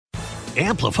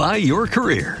Amplify your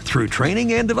career through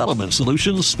training and development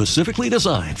solutions specifically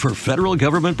designed for federal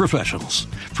government professionals.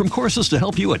 From courses to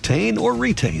help you attain or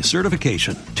retain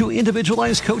certification, to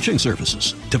individualized coaching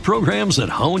services, to programs that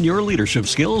hone your leadership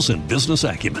skills and business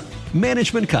acumen,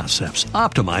 Management Concepts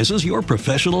optimizes your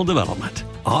professional development.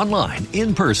 Online,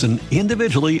 in person,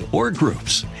 individually, or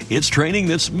groups, it's training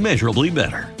that's measurably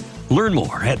better. Learn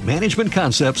more at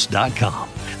managementconcepts.com.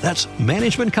 That's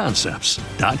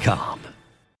managementconcepts.com.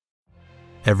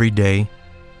 Every day,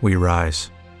 we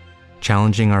rise,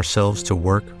 challenging ourselves to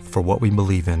work for what we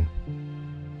believe in.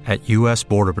 At U.S.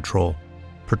 Border Patrol,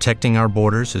 protecting our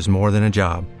borders is more than a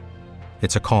job.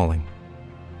 It's a calling.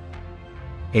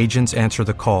 Agents answer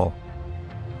the call,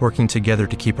 working together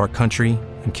to keep our country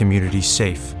and communities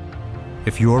safe.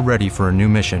 If you're ready for a new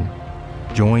mission,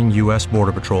 join U.S.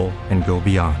 Border Patrol and go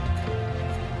beyond.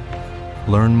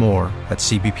 Learn more at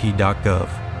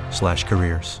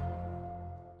cbp.gov/careers.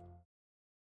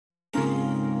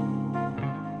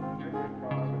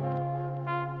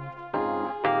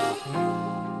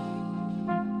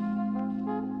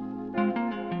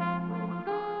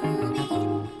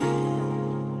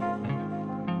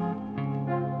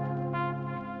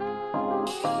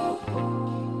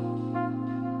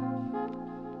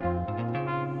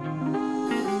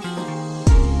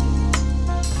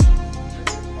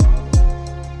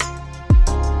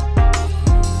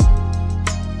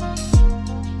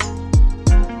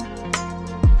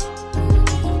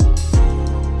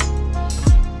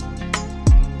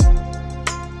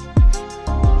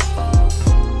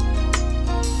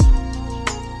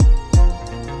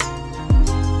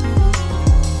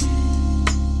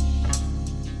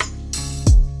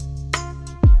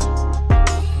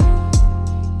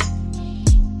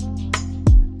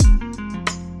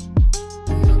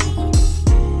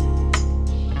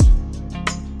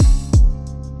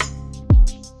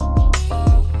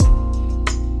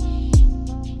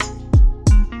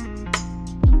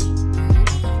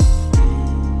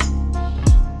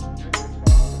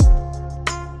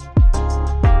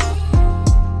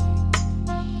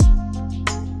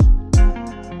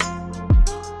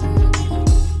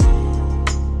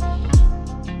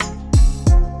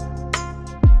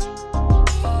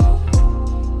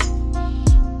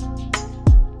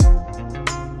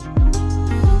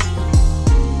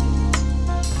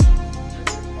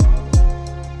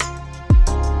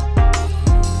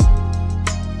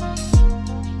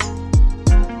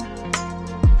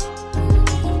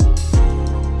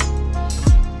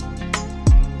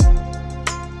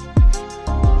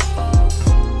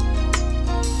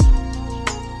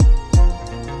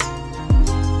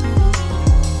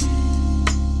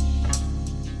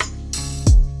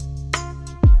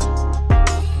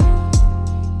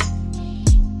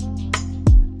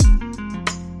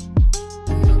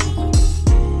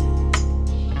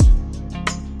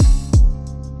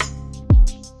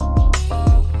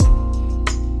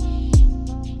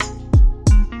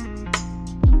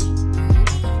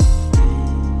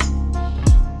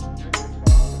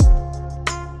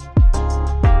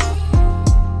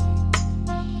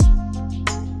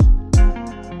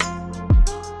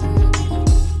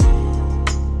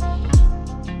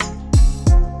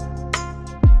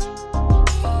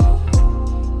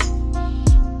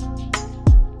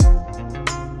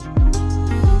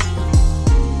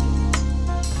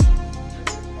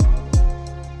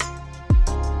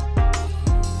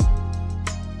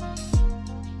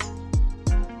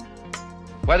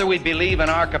 Whether we believe in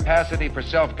our capacity for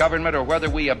self-government or whether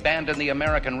we abandon the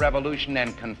American Revolution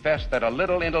and confess that a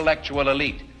little intellectual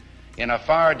elite in a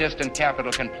far distant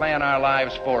capital can plan our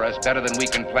lives for us better than we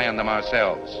can plan them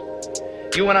ourselves.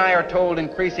 You and I are told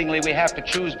increasingly we have to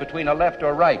choose between a left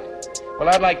or right. Well,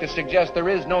 I'd like to suggest there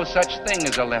is no such thing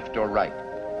as a left or right.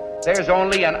 There's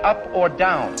only an up or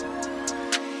down.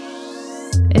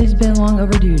 It has been long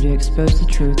overdue to expose the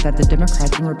truth that the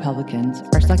Democrats and Republicans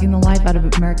are sucking the life out of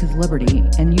America's liberty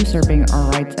and usurping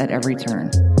our rights at every turn.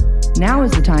 Now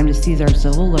is the time to seize our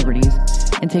civil liberties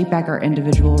and take back our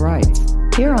individual rights.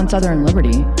 Here on Southern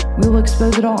Liberty, we will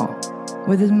expose it all.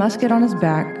 With his musket on his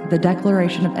back, the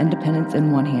Declaration of Independence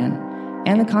in one hand,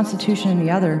 and the Constitution in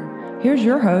the other, here's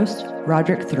your host,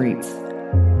 Roderick Threets.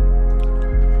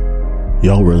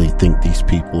 Y'all really think these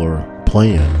people are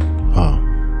playing, huh?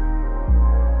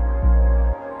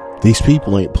 These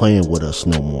people ain't playing with us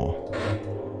no more.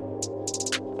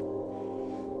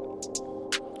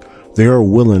 They are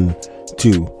willing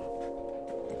to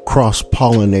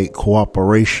cross-pollinate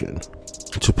cooperation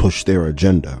to push their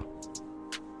agenda.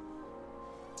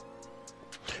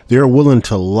 They're willing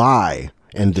to lie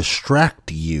and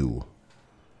distract you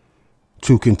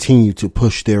to continue to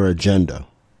push their agenda.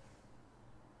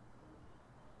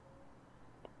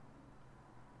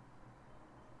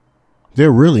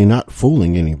 They're really not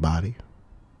fooling anybody.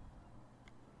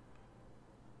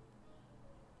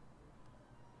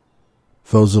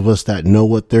 Those of us that know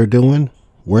what they're doing,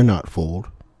 we're not fooled.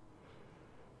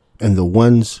 And the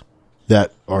ones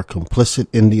that are complicit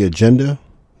in the agenda,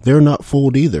 they're not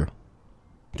fooled either.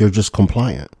 They're just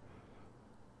compliant.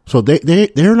 So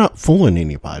they're not fooling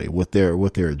anybody with their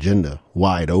agenda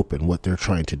wide open, what they're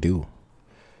trying to do.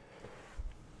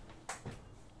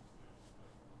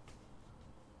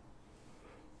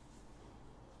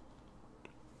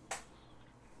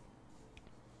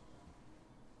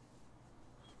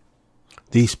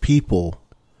 These people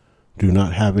do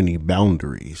not have any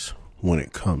boundaries when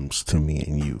it comes to me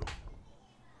and you.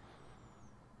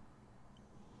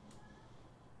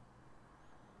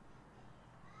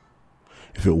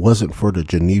 If it wasn't for the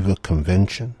Geneva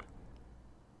Convention,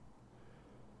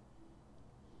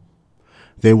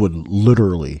 they would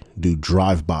literally do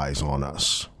drive-bys on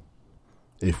us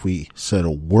if we said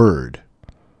a word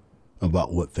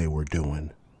about what they were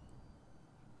doing.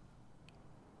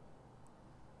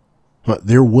 But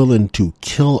they're willing to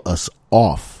kill us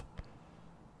off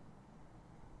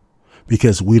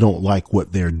because we don't like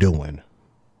what they're doing.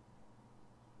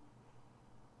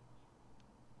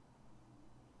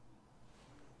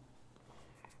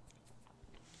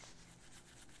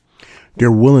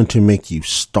 They're willing to make you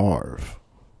starve.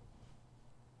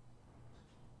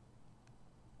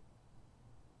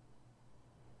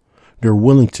 They're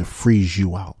willing to freeze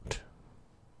you out.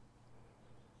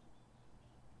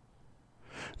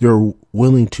 They're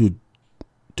willing to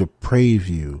deprave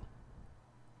you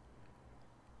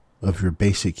of your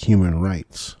basic human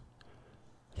rights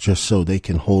just so they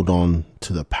can hold on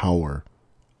to the power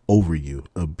over you,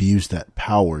 abuse that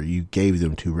power you gave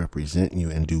them to represent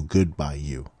you and do good by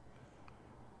you.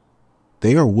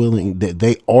 They are willing,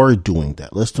 they are doing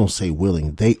that. Let's don't say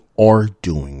willing. They are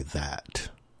doing that.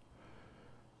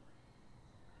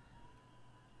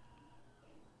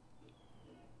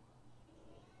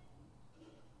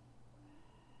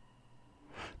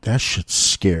 That should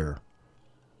scare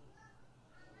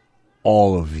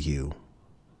all of you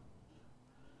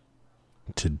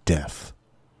to death.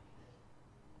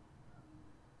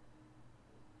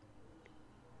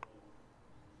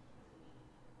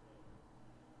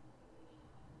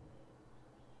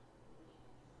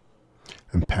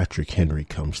 And Patrick Henry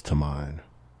comes to mind.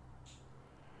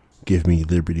 Give me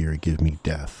liberty or give me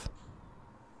death.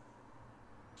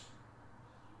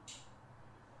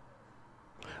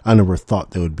 I never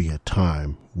thought there would be a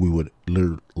time we would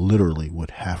literally would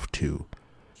have to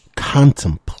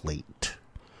contemplate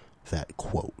that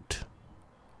quote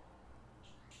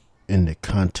in the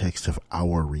context of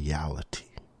our reality.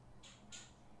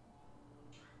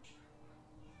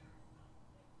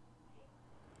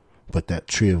 But that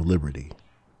tree of liberty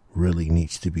really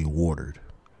needs to be watered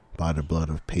by the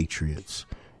blood of patriots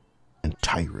and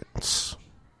tyrants.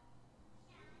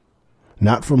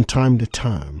 Not from time to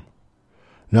time,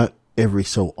 not every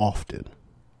so often,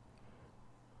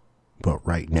 but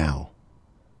right now.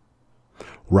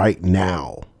 Right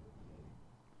now.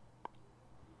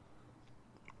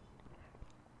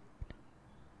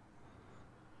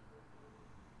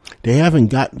 They haven't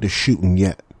gotten to shooting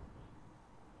yet.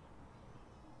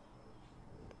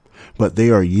 But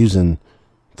they are using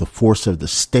the force of the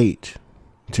state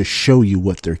to show you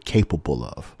what they're capable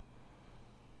of.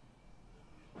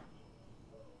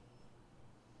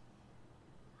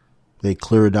 They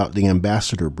cleared out the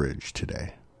Ambassador Bridge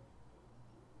today.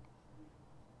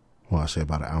 Well, I say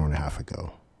about an hour and a half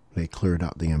ago. They cleared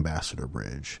out the Ambassador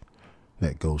Bridge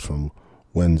that goes from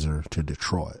Windsor to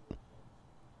Detroit.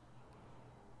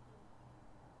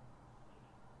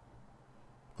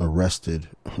 Arrested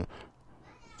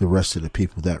the rest of the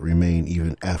people that remain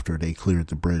even after they cleared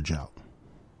the bridge out.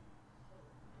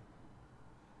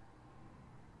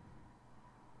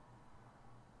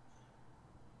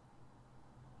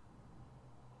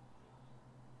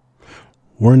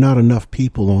 We're not enough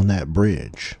people on that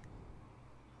bridge.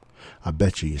 I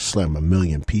bet you slam 1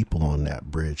 million people on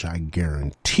that bridge, I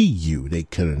guarantee you they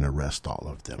couldn't arrest all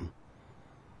of them.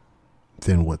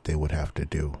 Then what they would have to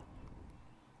do.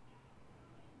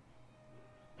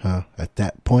 At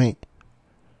that point,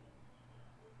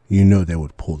 you know they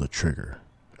would pull the trigger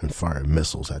and fire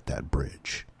missiles at that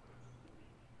bridge.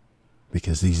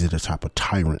 Because these are the type of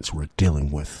tyrants we're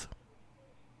dealing with.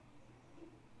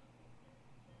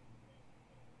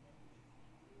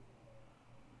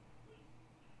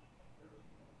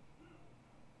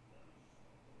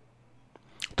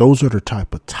 Those are the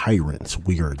type of tyrants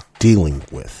we are dealing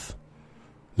with.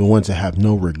 The ones that have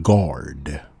no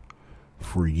regard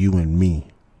for you and me.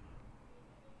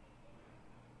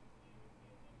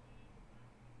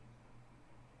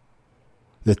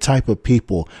 The type of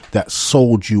people that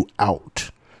sold you out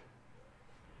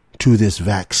to this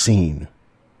vaccine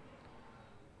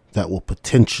that will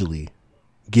potentially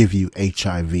give you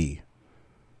HIV,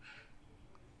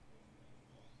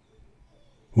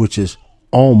 which is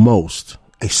almost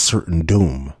a certain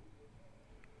doom.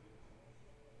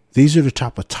 These are the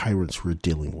type of tyrants we're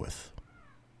dealing with.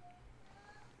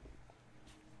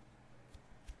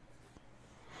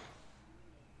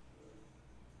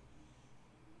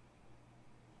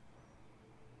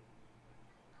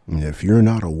 And if you're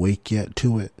not awake yet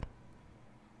to it,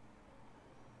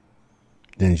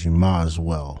 then you might as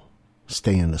well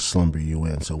stay in the slumber you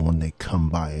in, so when they come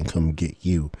by and come get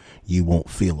you, you won't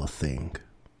feel a thing.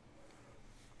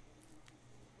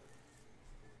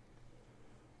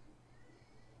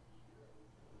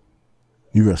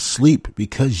 You're asleep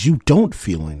because you don't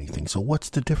feel anything. So what's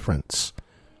the difference?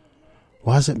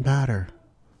 Why does it matter?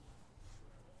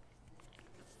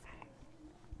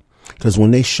 Because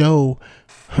when they show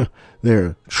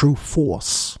their true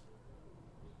force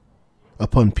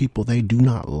upon people they do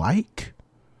not like,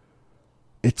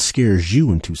 it scares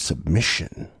you into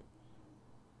submission.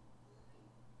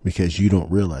 Because you don't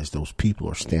realize those people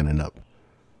are standing up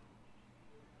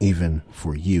even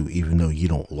for you, even though you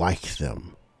don't like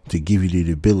them, to give you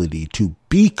the ability to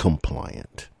be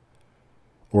compliant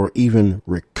or even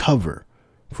recover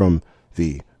from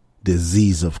the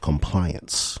disease of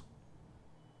compliance.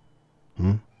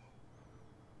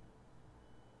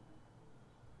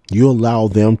 You allow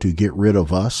them to get rid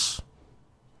of us,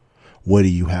 what do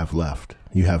you have left?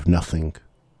 You have nothing.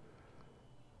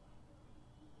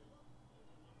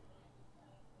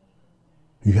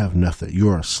 You have nothing.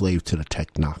 You're a slave to the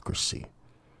technocracy.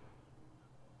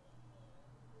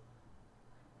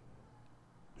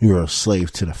 You're a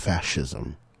slave to the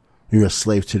fascism. You're a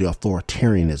slave to the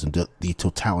authoritarianism, the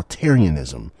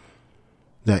totalitarianism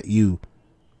that you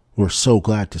were so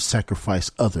glad to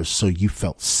sacrifice others so you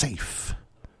felt safe.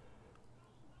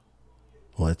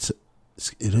 Well,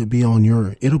 it'll be on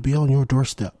your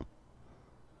doorstep,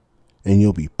 and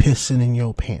you'll be pissing in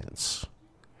your pants.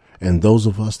 And those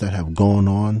of us that have gone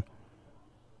on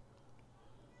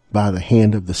by the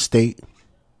hand of the state,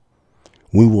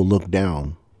 we will look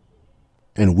down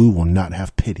and we will not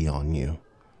have pity on you.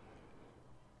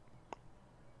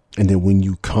 And then when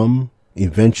you come,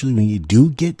 eventually, when you do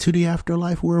get to the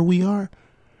afterlife where we are,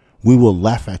 we will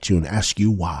laugh at you and ask you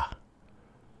why.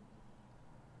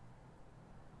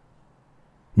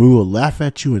 We will laugh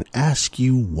at you and ask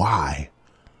you why.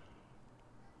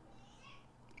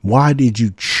 Why did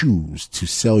you choose to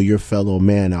sell your fellow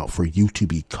man out for you to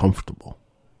be comfortable?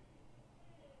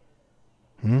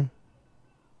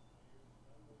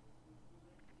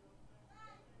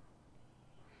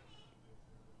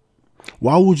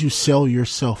 Why would you sell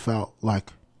yourself out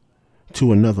like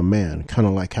to another man? Kind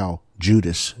of like how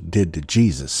Judas did to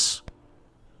Jesus.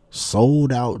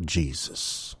 Sold out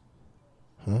Jesus.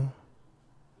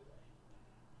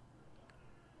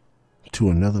 To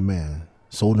another man.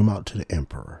 Sold him out to the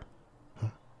emperor.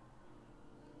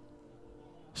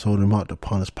 Sold him out to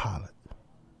Pontius Pilate.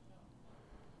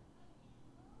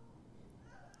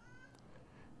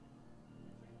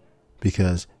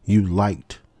 Because you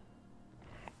liked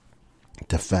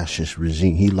the fascist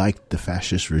regime. He liked the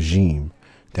fascist regime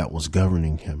that was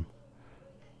governing him.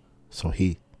 So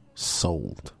he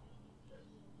sold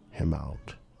him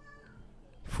out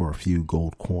for a few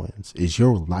gold coins. Is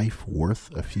your life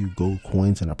worth a few gold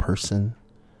coins and a person?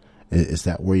 Is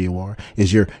that where you are?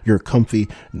 Is your comfy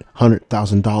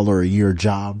 $100,000 a year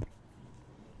job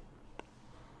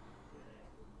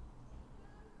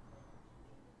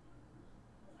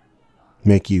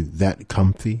make you that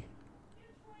comfy?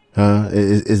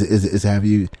 Is have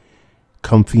you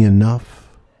comfy enough,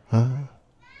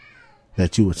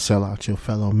 that you would sell out your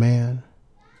fellow man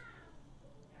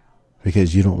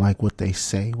because you don't like what they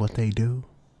say, what they do?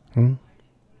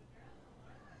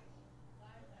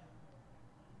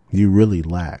 You really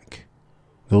lack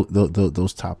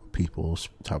those type of people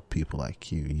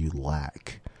like you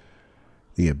lack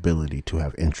the ability to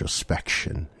have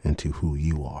introspection into who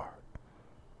you are.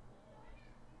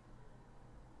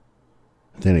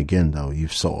 Then again, though,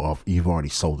 you've already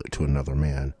sold it to another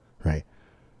man, right?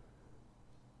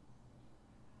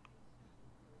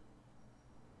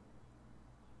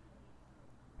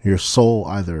 Your soul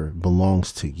either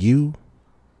belongs to you,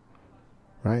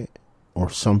 right, or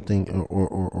something,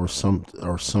 or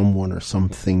someone or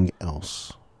something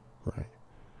else, right?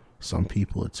 Some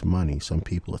people it's money, some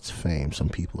people it's fame, some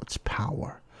people it's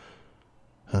power,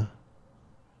 and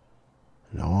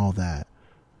all that.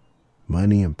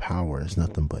 Money and power is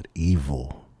nothing but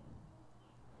evil.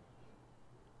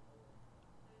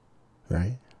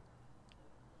 right?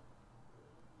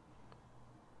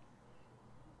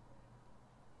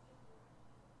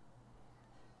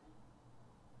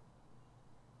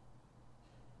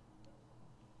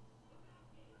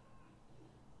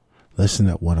 Listen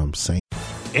at what I'm saying.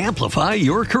 Amplify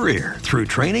your career through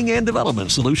training and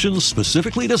development solutions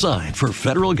specifically designed for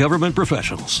federal government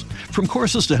professionals. From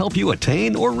courses to help you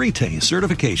attain or retain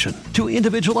certification, to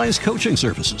individualized coaching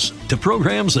services, to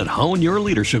programs that hone your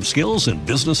leadership skills and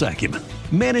business acumen,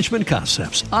 Management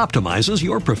Concepts optimizes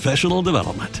your professional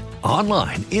development.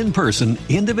 Online, in person,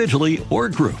 individually, or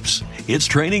groups, it's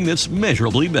training that's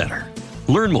measurably better.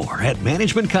 Learn more at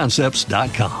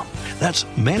managementconcepts.com. That's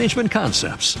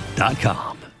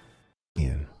managementconcepts.com.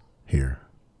 In here,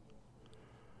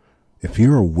 if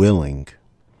you are willing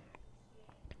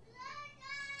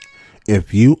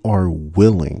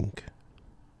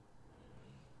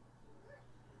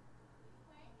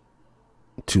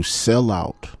to sell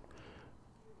out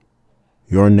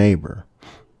your neighbor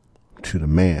to the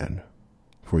man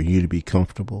for you to be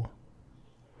comfortable,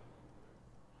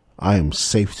 I am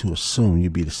safe to assume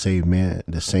you'd be the same man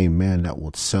that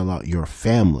would sell out your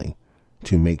family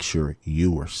to make sure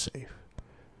you are safe.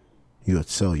 You would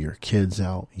sell your kids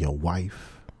out, your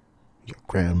wife, your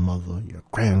grandmother, your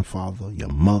grandfather, your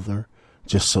mother,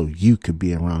 just so you could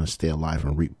be around and stay alive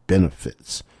and reap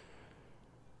benefits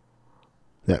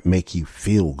that make you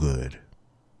feel good.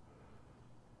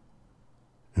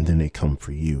 And then they come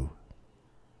for you.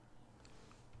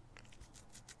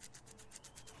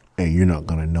 And you're not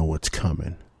going to know what's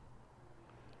coming.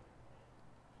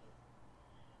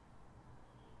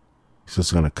 So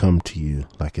it's going to come to you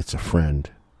like it's a friend.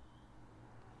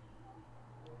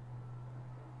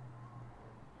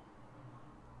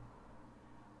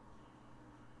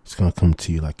 It's going to come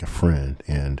to you like a friend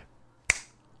and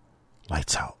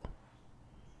lights out.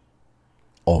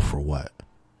 All for what?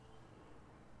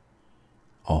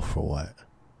 All for what?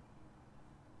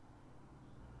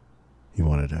 You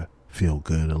wanted to feel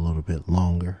good a little bit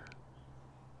longer?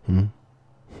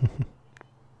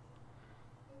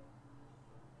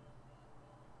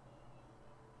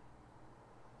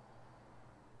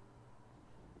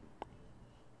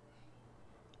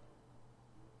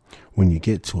 When you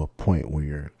get to a point where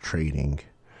you're trading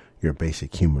your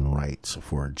basic human rights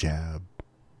for a jab,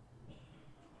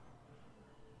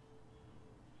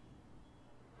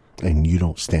 and you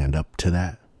don't stand up to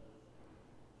that,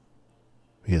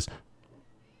 because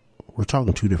we're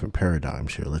talking two different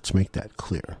paradigms here. Let's make that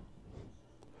clear.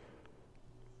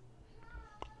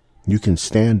 You can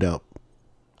stand up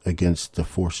against the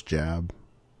forced jab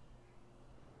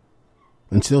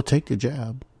and still take the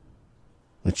jab.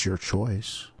 It's your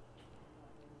choice.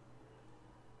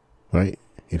 Right?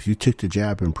 If you took the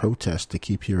jab in protest to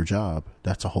keep your job,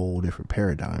 that's a whole different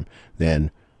paradigm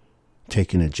than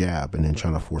taking a jab and then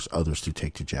trying to force others to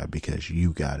take the jab because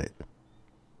you got it.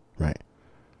 Right?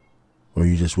 Or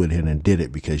you just went ahead and did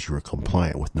it because you were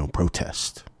compliant with no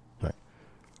protest. Right?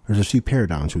 There's a few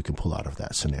paradigms we can pull out of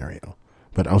that scenario.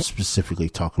 But I'm specifically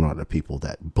talking about the people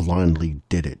that blindly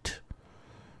did it.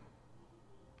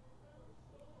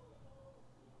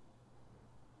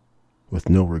 With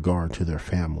no regard to their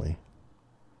family.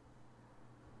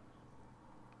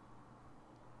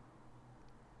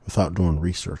 Without doing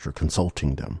research or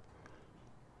consulting them.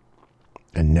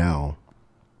 And now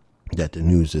that the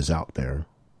news is out there,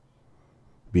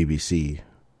 BBC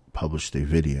published a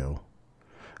video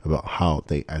about how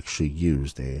they actually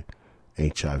used a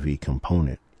HIV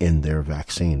component in their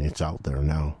vaccine. It's out there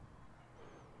now.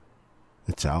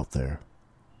 It's out there.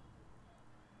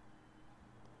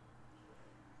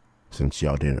 Since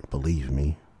y'all didn't believe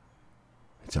me,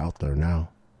 it's out there now.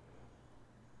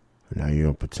 Now you're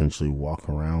going to potentially walk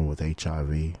around with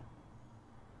HIV.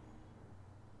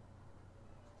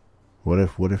 What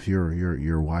if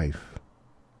your wife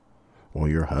or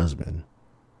your husband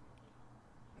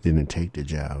didn't take the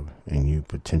jab and you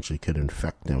potentially could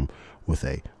infect them with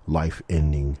a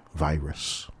life-ending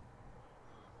virus?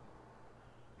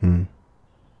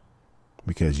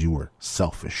 Because you were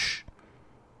selfish.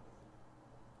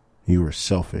 You were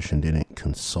selfish and didn't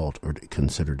consult or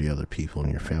consider the other people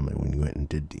in your family when you went and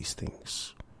did these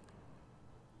things.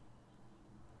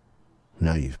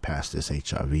 Now you've passed this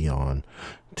HIV on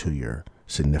to your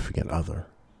significant other.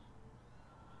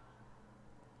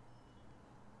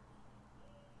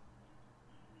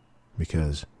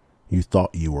 Because you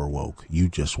thought you were woke. You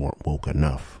just weren't woke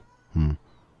enough.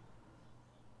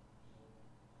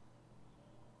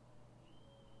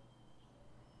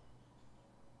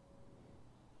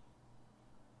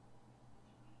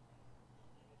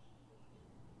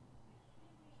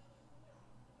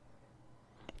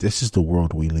 This is the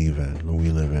world we live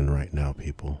in right now,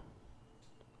 people.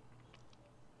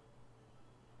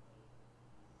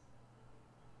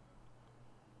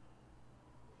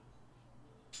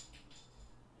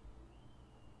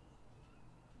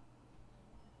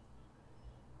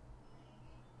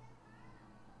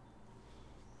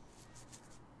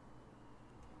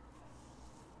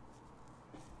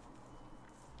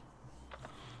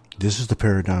 This is the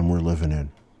paradigm we're living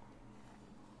in.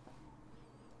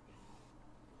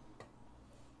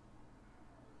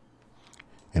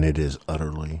 And it is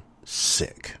utterly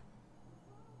sick.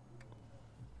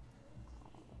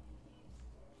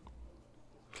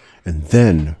 And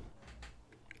then,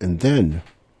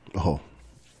 oh,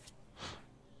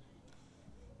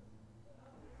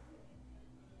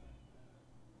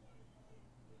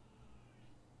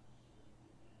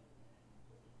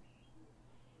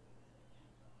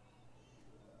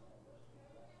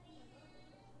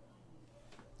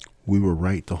 we were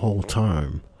right the whole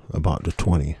time about the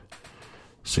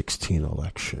 2016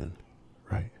 election,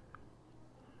 right?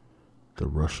 The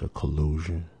Russia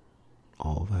collusion,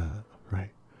 all that,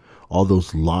 right? All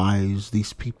those lies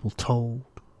these people told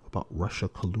about Russia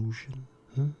collusion.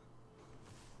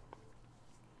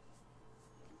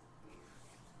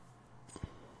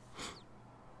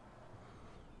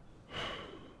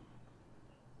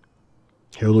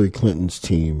 Hillary Clinton's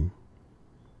team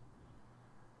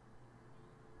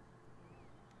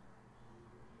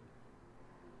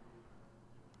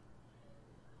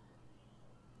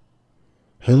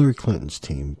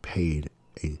paid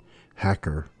a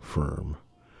hacker firm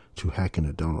to hack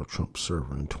into Donald Trump's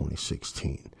server in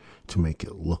 2016 to make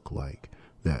it look like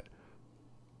that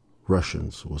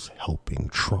Russians was helping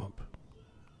Trump.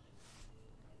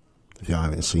 If y'all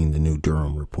haven't seen the new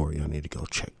Durham report, y'all need to go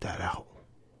check that out.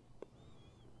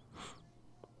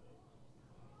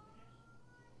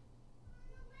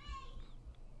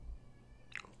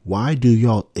 Why do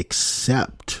y'all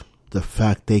accept the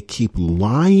fact they keep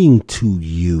lying to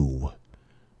you?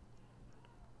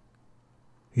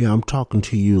 Yeah, I'm talking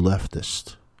to you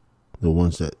leftists, the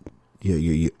ones that,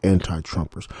 you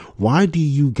anti-Trumpers. Why do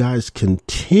you guys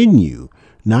continue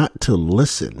not to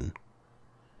listen?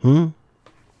 We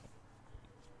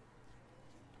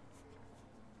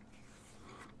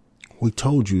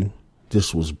told you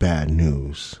this was bad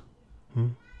news.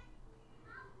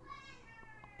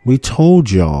 We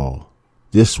told y'all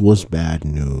this was bad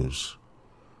news.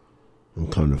 I'm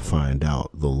come to find out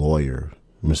the lawyer,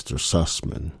 Mr.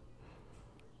 Sussman,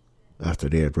 after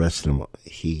they arrested him,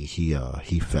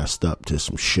 he fessed up to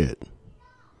some shit.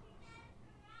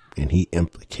 And he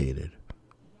implicated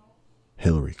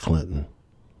Hillary Clinton.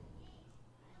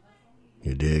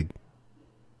 You dig?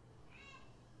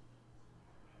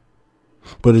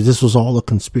 But this was all a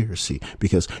conspiracy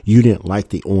because you didn't like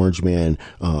the orange man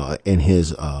and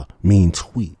his mean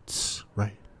tweets,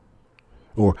 right?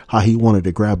 Or how he wanted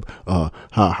to grab,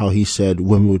 how he said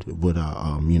women would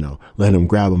let him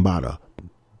grab him by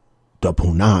the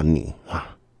punani.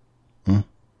 I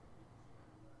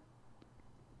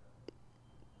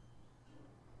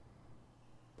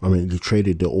mean, you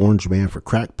traded the orange man for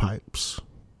crack pipes.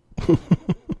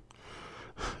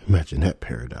 Imagine that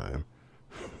paradigm.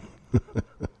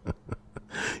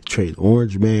 Trade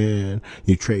orange man,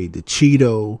 you trade the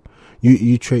Cheeto,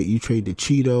 you trade the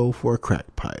Cheeto for a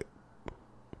crack pipe.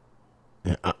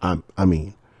 And I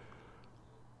mean,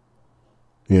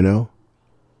 you know.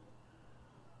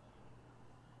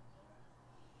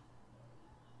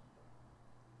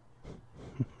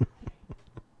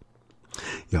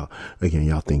 Y'all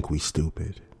think we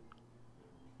stupid.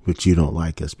 But you don't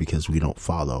like us because we don't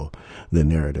follow the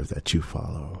narrative that you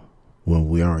follow. When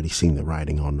we already seen the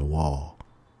writing on the wall.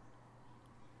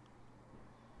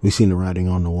 We seen the writing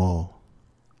on the wall.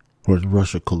 With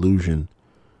Russia collusion,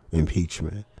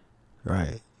 impeachment.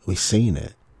 Right. We seen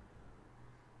it.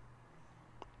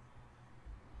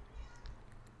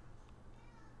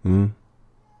 And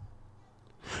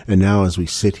now as we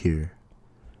sit here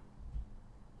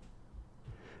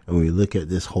and we look at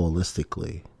this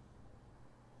holistically,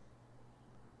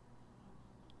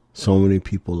 so many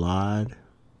people lied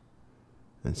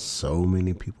and so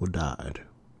many people died.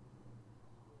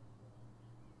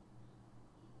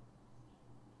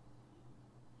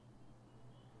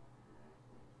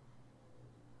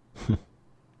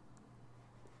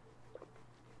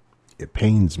 It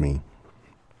pains me.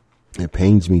 It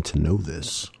pains me to know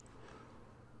this.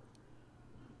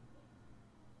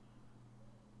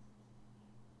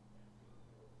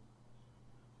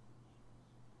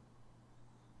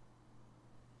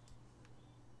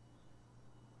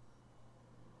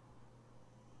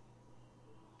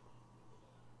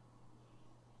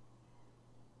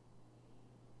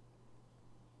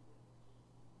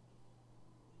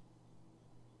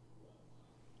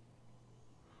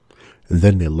 And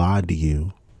then they lied to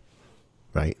you,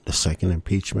 right? The second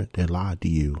impeachment, they lied to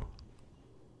you.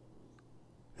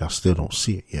 Y'all still don't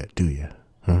see it yet, do you?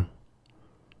 Huh?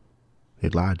 They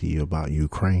lied to you about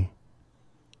Ukraine.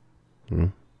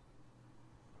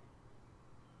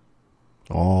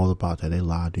 All about that. They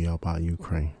lied to you about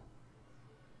Ukraine.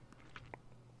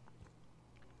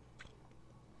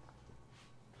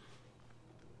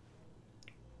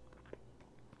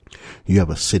 You have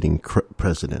a sitting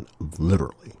president,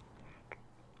 literally,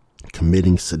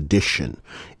 committing sedition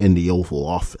in the Oval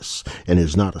Office, and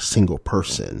there's not a single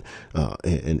person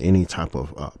in any type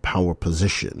of power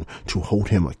position to hold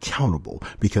him accountable,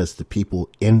 because the people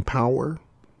in power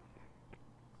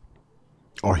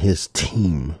are his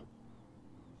team.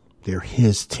 They're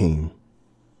his team.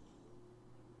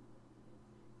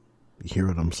 You hear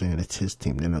what I'm saying? It's his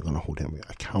team. They're not going to hold him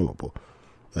accountable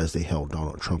as they held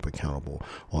Donald Trump accountable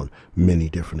on many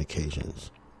different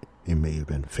occasions. It may have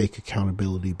been fake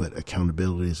accountability, but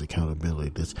accountability is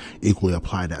accountability. Let's equally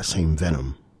apply that same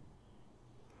venom.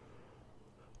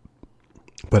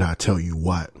 But I tell you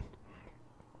what,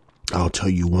 I'll tell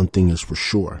you one thing is for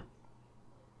sure.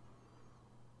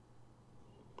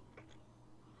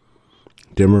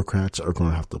 Democrats are going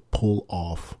to have to pull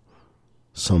off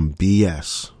some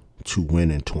BS to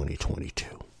win in 2022.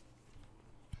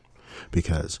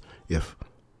 Because if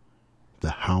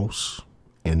the House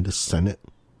and the Senate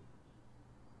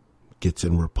gets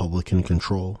in Republican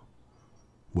control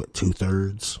with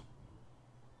 2/3,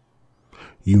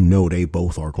 you know they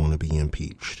both are going to be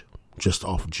impeached. Just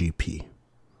off GP.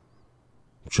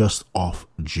 Just off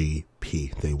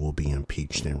GP, they will be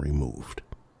impeached and removed.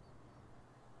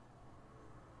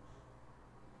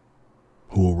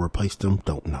 Who will replace them?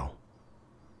 Don't know.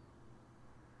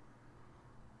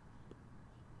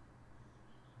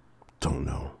 Don't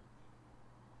know.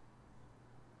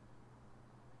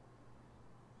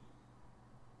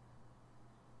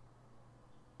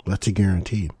 That's a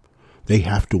guarantee. They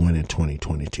have to win in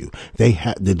 2022.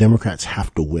 The Democrats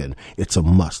have to win. It's a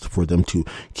must for them to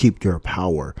keep their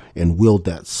power and wield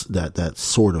that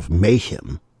sort of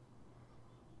mayhem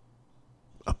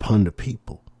upon the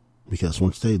people. Because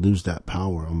once they lose that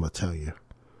power, I'm going to tell you,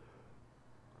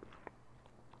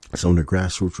 some of the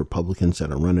grassroots Republicans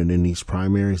that are running in these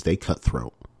primaries, they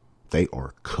cutthroat. They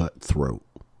are cutthroat.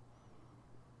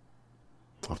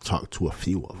 I've talked to a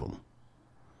few of them.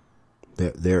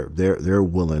 They're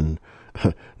willing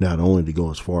not only to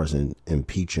go as far as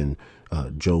impeaching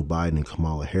Joe Biden and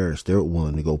Kamala Harris. They're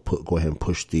willing to go ahead and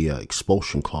push the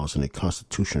expulsion clause in the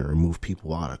Constitution and remove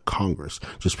people out of Congress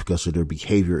just because of their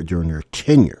behavior during their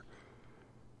tenure.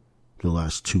 The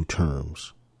last 2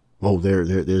 terms. Oh,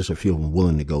 there's a few of them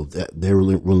willing to go. They're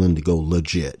willing to go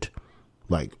legit,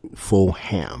 like full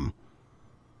ham.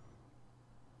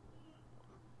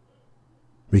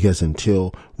 Because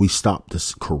until we stop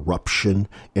this corruption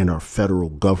in our federal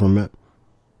government,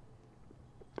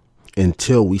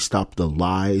 until we stop the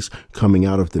lies coming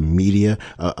out of the media,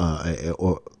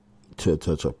 or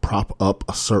to prop up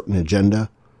a certain agenda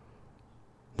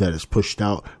that is pushed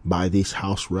out by these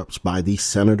House reps, by these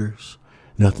senators,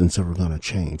 nothing's ever going to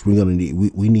change. We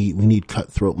need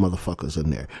cutthroat motherfuckers in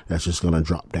there that's just going to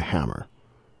drop the hammer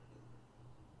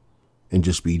and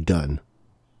just be done.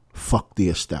 Fuck the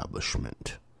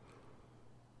establishment.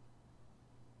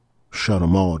 Shut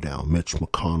them all down. Mitch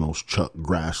McConnell's, Chuck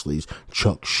Grassley's,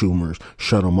 Chuck Schumer's.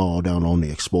 Shut them all down on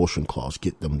the expulsion clause.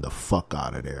 Get them the fuck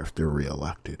out of there if they're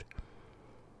reelected.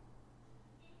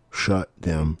 Shut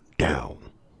them down.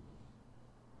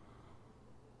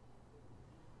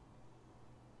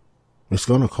 It's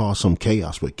going to cause some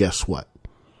chaos, but guess what?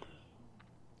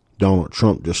 Donald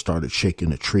Trump just started shaking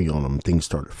the tree on them. Things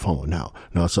started falling out.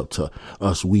 Now it's up to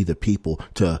us, we the people,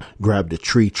 to grab the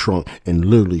tree trunk and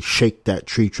literally shake that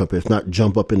tree trunk. If not,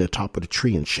 jump up in the top of the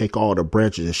tree and shake all the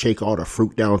branches and shake all the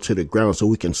fruit down to the ground so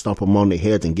we can stomp them on their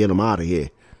heads and get them out of here.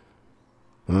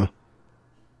 Huh?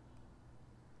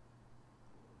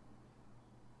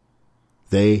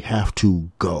 They have to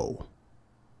go.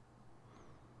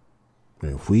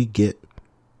 And if we get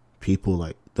people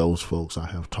like those folks I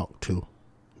have talked to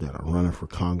that are running for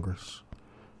Congress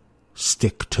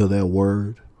stick to their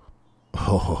word,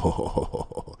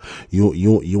 you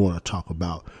want to talk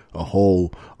about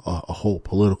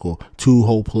two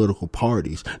whole political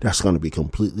parties that's going to be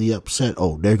completely upset.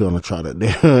 Oh, they're going to try to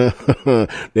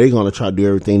do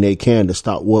everything they can to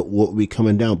stop what we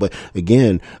coming down. But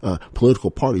again, political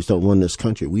parties don't run this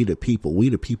country. We the people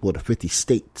of the 50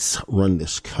 states run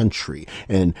this country.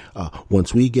 And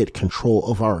once we get control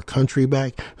of our country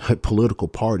back, political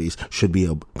parties should be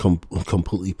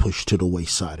completely pushed to the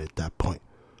wayside at that point.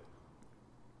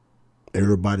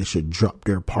 everybody should drop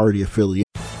their party affiliation.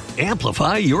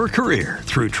 Amplify your career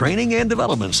through training and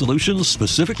development solutions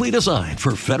specifically designed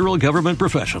for federal government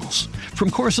professionals. From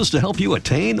courses to help you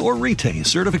attain or retain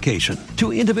certification,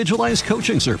 to individualized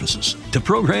coaching services, to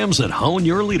programs that hone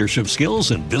your leadership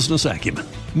skills and business acumen,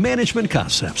 Management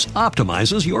Concepts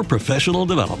optimizes your professional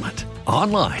development.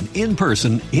 Online, in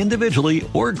person, individually,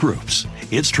 or groups,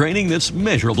 it's training that's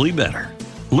measurably better.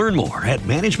 Learn more at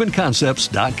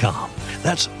managementconcepts.com.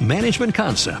 That's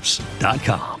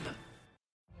managementconcepts.com.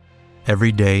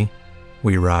 Every day,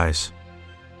 we rise,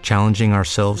 challenging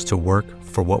ourselves to work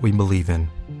for what we believe in.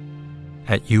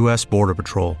 At U.S. Border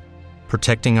Patrol,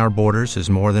 protecting our borders is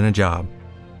more than a job.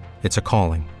 It's a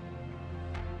calling.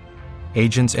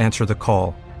 Agents answer the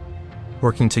call,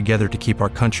 working together to keep our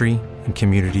country and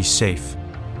communities safe.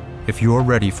 If you're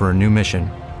ready for a new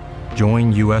mission,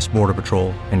 join U.S. Border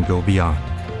Patrol and go beyond.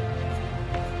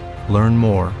 Learn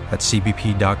more at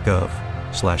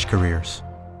cbp.gov/careers.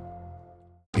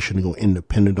 They shouldn't go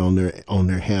independent on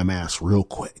their ham ass real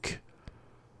quick.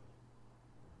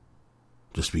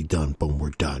 Just be done. Boom, we're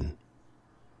done.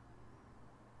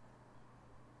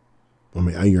 I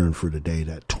mean, I yearn for the day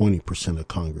that 20% of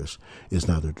Congress is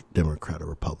neither Democrat or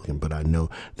Republican, but I know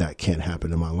that can't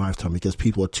happen in my lifetime because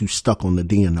people are too stuck on the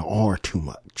D and the R too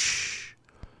much.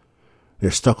 They're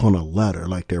stuck on a letter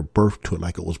like they're birthed to it,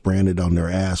 like it was branded on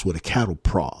their ass with a cattle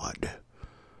prod.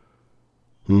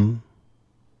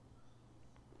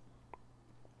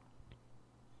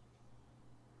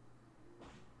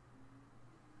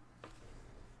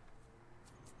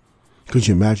 Could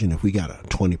you imagine if we got a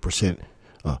 20%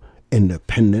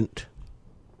 independent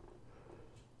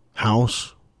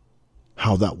House,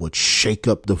 how that would shake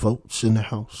up the votes in the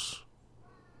House?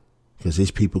 Because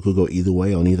these people could go either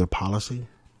way on either policy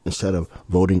instead of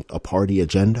voting a party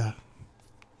agenda.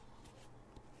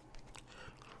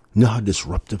 You know how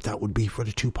disruptive that would be for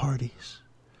the two parties?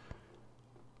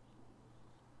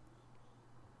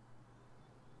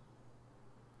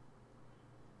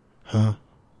 Huh?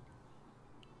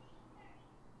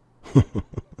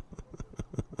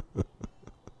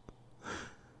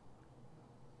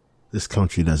 This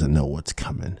country doesn't know what's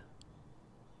coming.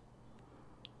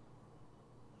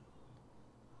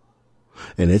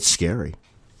 And it's scary.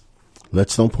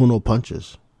 Let's don't pull no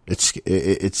punches.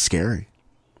 It's scary.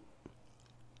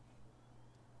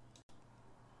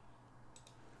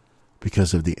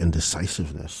 Because of the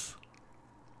indecisiveness.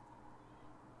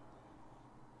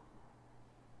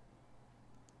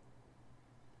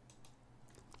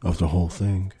 Of the whole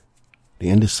thing. The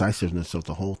indecisiveness of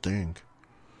the whole thing.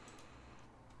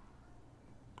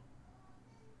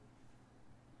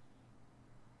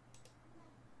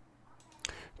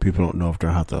 People don't know if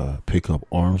they'll have to pick up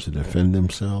arms to defend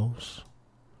themselves.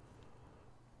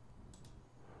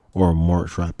 Or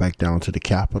march right back down to the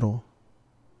Capitol.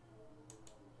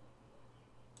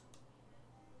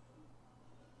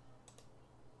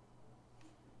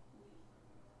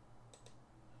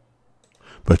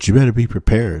 But you better be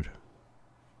prepared.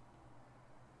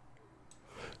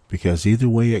 Because either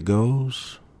way it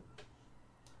goes,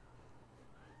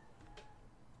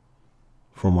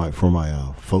 for my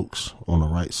folks on the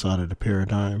right side of the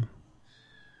paradigm,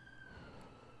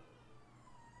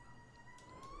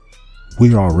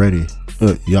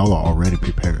 y'all are already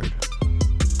prepared.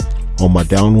 On my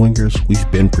downwingers,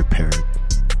 we've been prepared.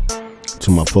 To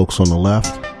my folks on the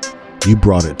left, you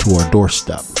brought it to our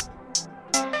doorstep.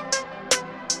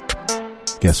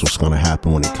 Guess what's going to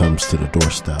happen when it comes to the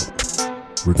doorstep?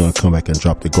 We're going to come back and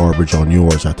drop the garbage on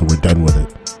yours after we're done with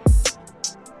it.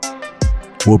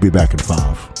 We'll be back in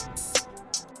 5.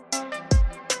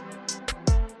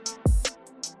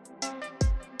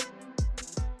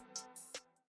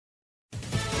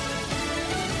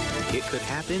 It could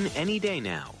happen any day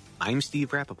now. I'm Steve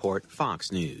Rappaport,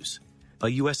 Fox News. A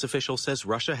U.S. official says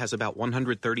Russia has about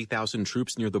 130,000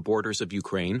 troops near the borders of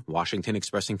Ukraine, Washington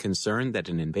expressing concern that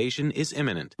an invasion is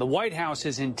imminent. The White House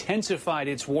has intensified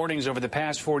its warnings over the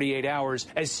past 48 hours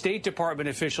as State Department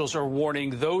officials are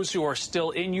warning those who are still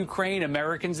in Ukraine,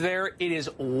 Americans there, it is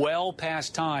well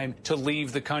past time to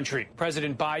leave the country.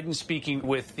 President Biden speaking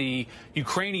with the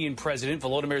Ukrainian President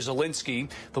Volodymyr Zelensky.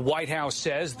 The White House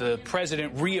says the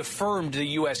president reaffirmed the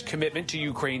U.S. commitment to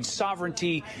Ukraine's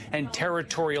sovereignty and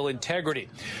territorial integrity.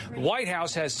 The White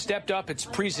House has stepped up its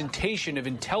presentation of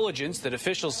intelligence that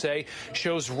officials say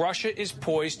shows Russia is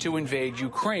poised to invade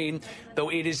Ukraine, though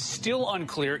it is still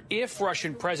unclear if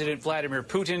Russian President Vladimir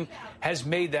Putin has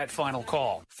made that final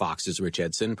call. Fox's Rich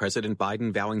Edson, President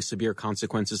Biden vowing severe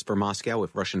consequences for Moscow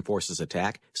if Russian forces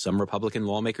attack. Some Republican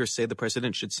lawmakers say the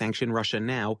president should sanction Russia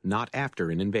now, not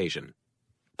after an invasion.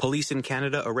 Police in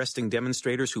Canada arresting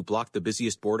demonstrators who blocked the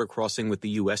busiest border crossing with the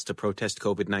U.S. to protest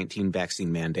COVID-19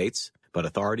 vaccine mandates. But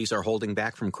authorities are holding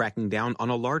back from cracking down on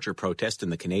a larger protest in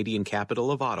the Canadian capital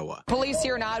of Ottawa. Police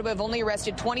here in Ottawa have only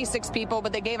arrested 26 people,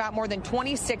 but they gave out more than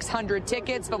 2,600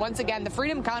 tickets. But once again, the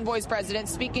Freedom Convoy's president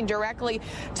speaking directly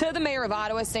to the mayor of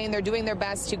Ottawa, saying they're doing their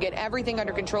best to get everything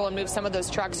under control and move some of those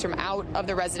trucks from out of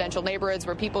the residential neighborhoods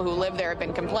where people who live there have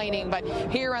been complaining. But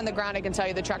here on the ground, I can tell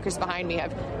you the truckers behind me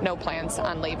have no plans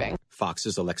on leaving.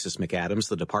 Fox's Alexis McAdams,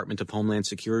 the Department of Homeland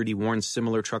Security, warns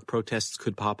similar truck protests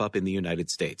could pop up in the United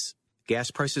States.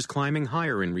 Gas prices climbing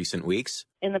higher in recent weeks.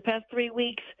 In the past 3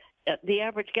 weeks, the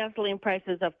average gasoline price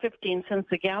is up 15 cents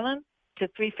a gallon to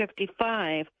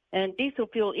 $3.55, and diesel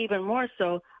fuel even more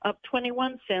so, up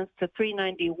 21 cents to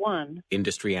 $3.91.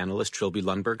 Industry analyst Trilby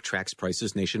Lundberg tracks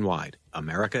prices nationwide.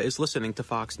 America is listening to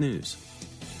Fox News.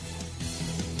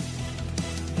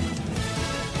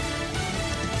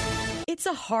 It's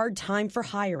a hard time for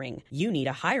hiring. You need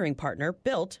a hiring partner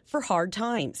built for hard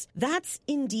times. That's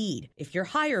Indeed. If you're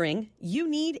hiring, you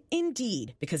need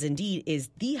Indeed, because Indeed is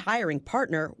the hiring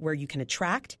partner where you can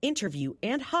attract, interview,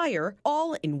 and hire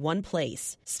all in one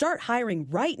place. Start hiring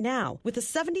right now with a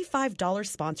 $75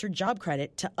 sponsored job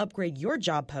credit to upgrade your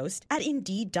job post at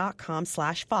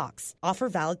Indeed.com/Fox. Offer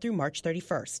valid through March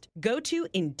 31st. Go to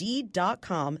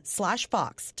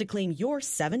Indeed.com/Fox to claim your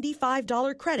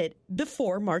 $75 credit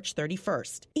before March 31st.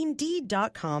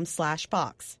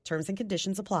 Indeed.com/Fox. Terms and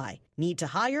conditions apply. Need to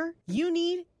hire? You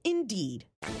need Indeed.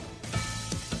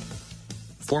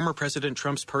 Former President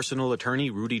Trump's personal attorney,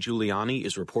 Rudy Giuliani,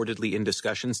 is reportedly in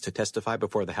discussions to testify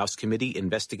before the House committee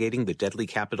investigating the deadly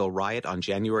Capitol riot on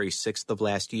January 6th of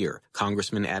last year.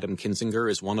 Congressman Adam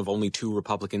Kinzinger is one of only 2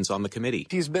 Republicans on the committee.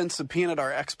 He's been subpoenaed.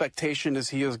 Our expectation is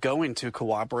he is going to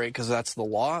cooperate because that's the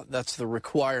law. That's the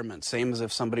requirement. Same as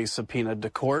if somebody's subpoenaed to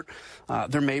court.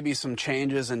 There may be some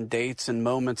changes in dates and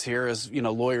moments here as,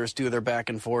 lawyers do their back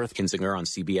and forth. Kinzinger on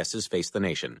CBS's Face the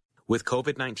Nation. With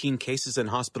COVID-19 cases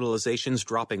and hospitalizations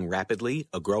dropping rapidly,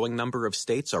 a growing number of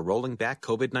states are rolling back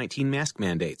COVID-19 mask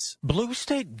mandates. Blue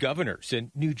state governors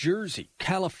in New Jersey,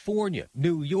 California,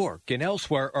 New York, and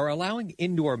elsewhere are allowing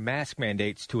indoor mask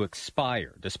mandates to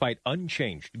expire, despite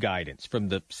unchanged guidance from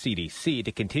the CDC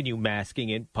to continue masking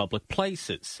in public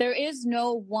places. There is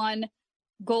no one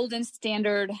golden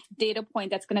standard data point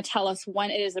that's going to tell us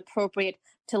when it is appropriate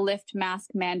to lift mask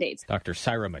mandates. Dr.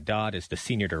 Syra Madad is the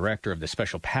senior director of the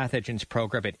Special Pathogens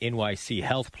Program at NYC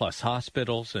Health Plus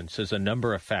Hospitals and says a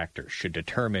number of factors should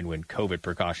determine when COVID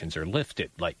precautions are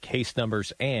lifted, like case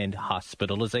numbers and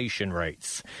hospitalization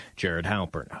rates. Jared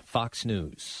Halpern, Fox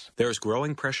News. There's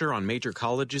growing pressure on major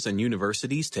colleges and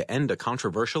universities to end a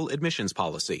controversial admissions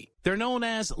policy. They're known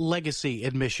as legacy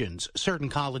admissions, certain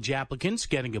college applicants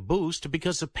getting a boost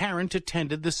because a parent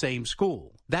attended the same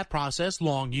school. That process,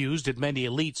 long used at many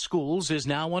elite schools, is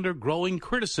now under growing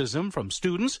criticism from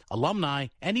students, alumni,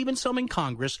 and even some in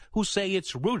Congress who say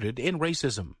it's rooted in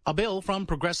racism. A bill from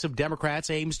progressive Democrats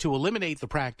aims to eliminate the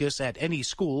practice at any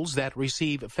schools that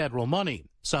receive federal money.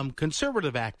 Some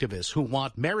conservative activists who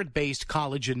want merit-based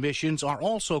college admissions are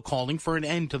also calling for an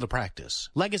end to the practice.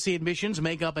 Legacy admissions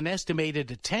make up an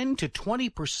estimated 10 to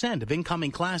 20% of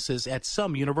incoming classes at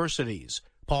some universities.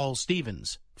 Paul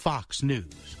Stevens, Fox News.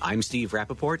 I'm Steve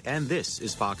Rappaport, and this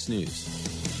is Fox News.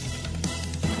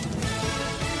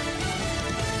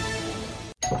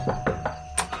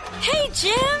 Hey,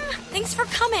 Jim! Thanks for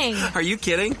coming. Are you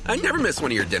kidding? I never miss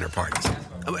one of your dinner parties.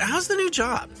 How's the new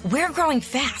job? We're growing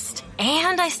fast.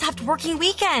 And I stopped working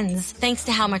weekends, thanks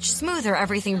to how much smoother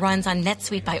everything runs on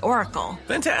NetSuite by Oracle.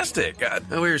 Fantastic.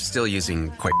 We're still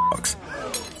using QuickBooks.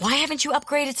 Why haven't you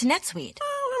upgraded to NetSuite?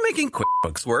 We're making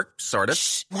QuickBooks work, sort of.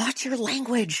 Shh, watch your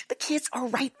language. The kids are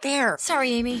right there.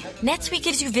 Sorry, Amy. NetSuite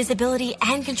gives you visibility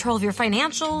and control of your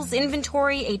financials,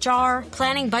 inventory, HR,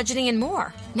 planning, budgeting, and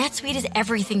more. NetSuite is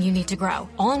everything you need to grow,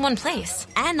 all in one place.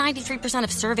 And 93%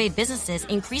 of surveyed businesses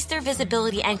increase their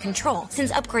visibility and control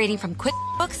since upgrading from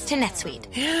QuickBooks to NetSuite.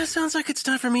 Yeah, sounds like it's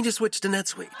time for me to switch to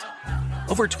NetSuite.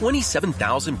 Over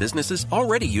 27,000 businesses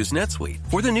already use NetSuite.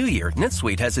 For the new year,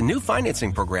 NetSuite has a new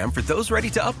financing program for those ready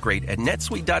to upgrade at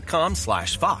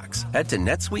netsuite.com/Fox. Head to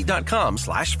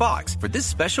netsuite.com/Fox for this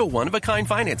special one-of-a-kind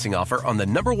financing offer on the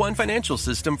 #1 financial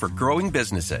system for growing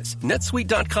businesses.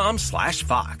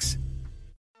 netsuite.com/Fox.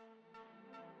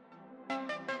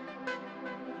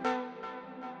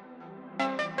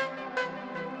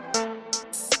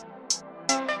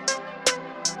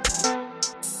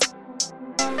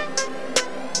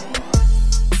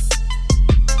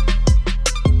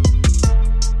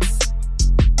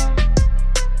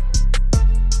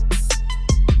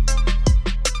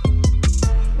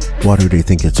 Why do they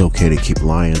think it's okay to keep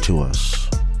lying to us?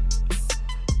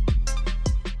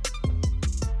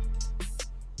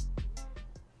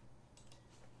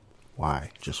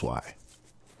 Just why.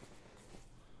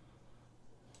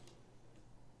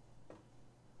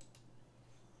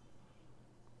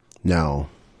 Now,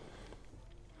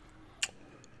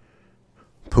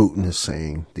 Putin is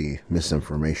saying the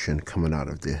misinformation coming out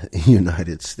of the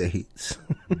United States.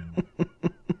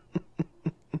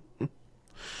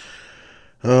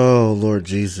 Oh, Lord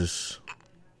Jesus.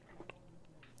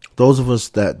 Those of us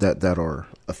that are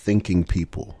a thinking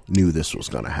people knew this was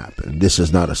going to happen. This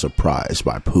is not a surprise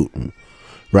by Putin,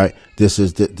 right? This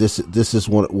is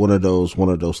one of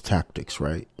those tactics,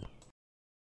 right?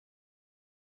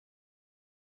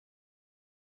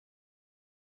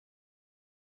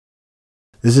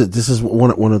 This is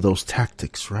one of those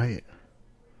tactics, right?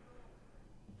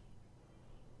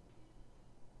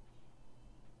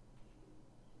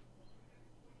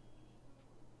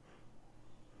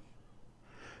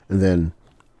 And then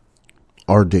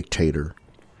our dictator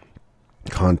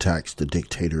contacts the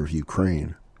dictator of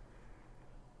Ukraine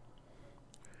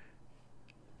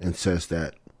and says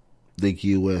that the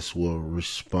U.S. will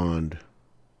respond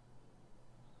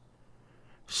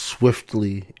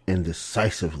swiftly and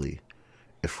decisively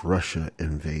if Russia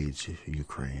invades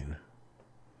Ukraine.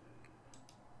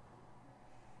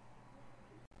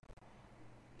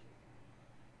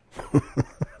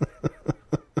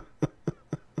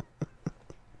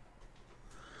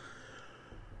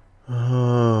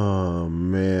 Oh,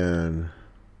 man.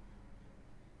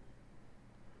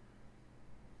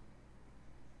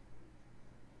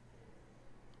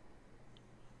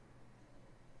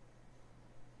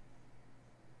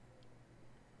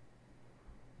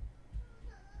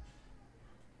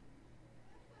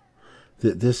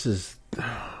 This is...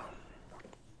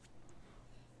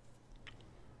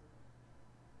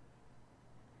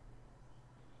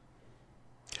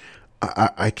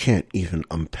 I can't even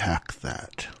unpack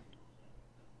that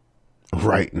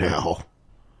right now.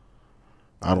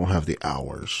 I don't have the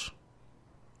hours.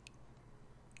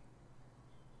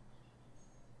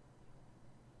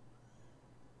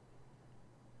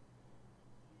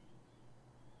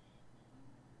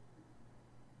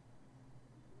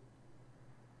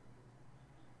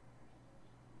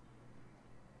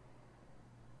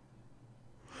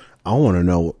 I want to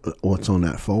know what's on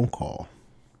that phone call.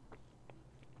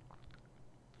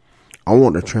 I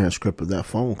want the transcript of that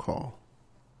phone call.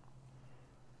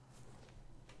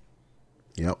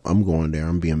 Yep, I'm going there.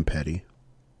 I'm being petty.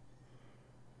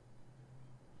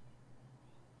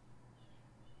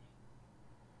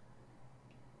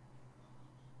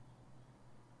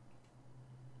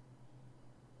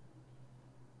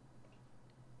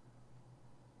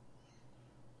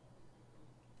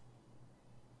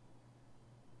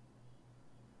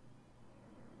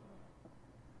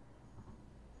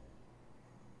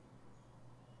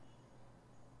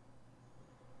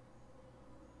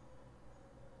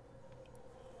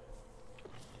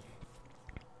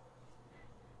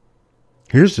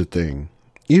 Here's the thing.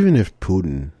 Even if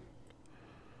Putin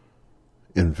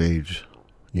invades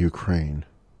Ukraine,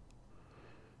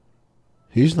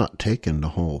 he's not taking the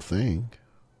whole thing.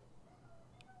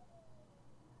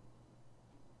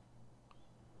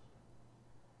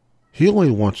 He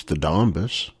only wants the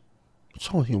Donbas. That's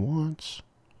all he wants.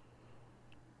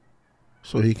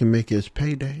 So he can make his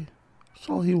payday. That's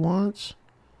all he wants.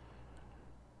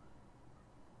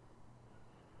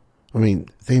 I mean,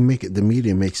 they make it, the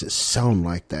media makes it sound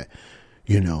like that,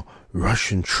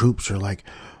 Russian troops are like,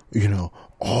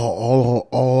 all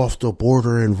off the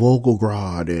border in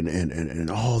Volgograd and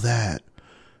all that.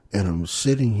 And I'm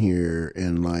sitting here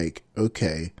and like,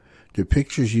 okay, the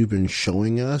pictures you've been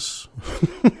showing us,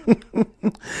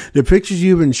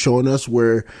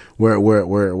 where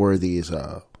these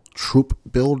troop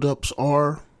buildups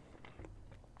are,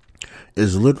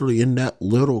 is literally in that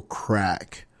little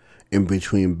crack in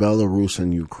between Belarus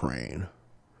and Ukraine.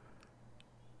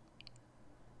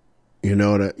 And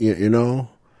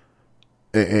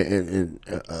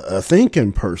a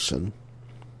thinking person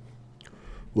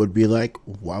would be like,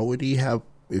 why would he have,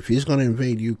 if he's going to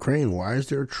invade Ukraine, why is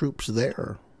there troops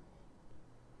there?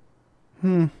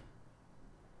 If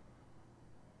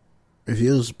he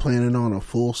was planning on a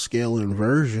full-scale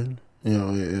invasion,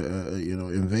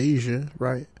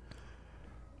 right?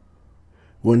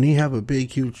 Wouldn't he have a big,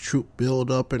 huge troop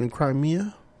build up in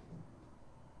Crimea?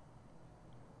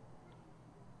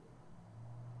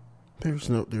 There's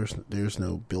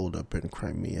no build up in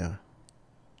Crimea.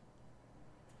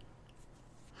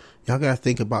 Y'all gotta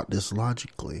think about this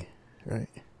logically, right?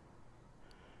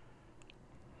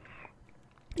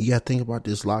 You gotta think about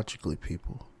this logically,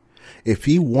 people. If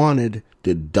he wanted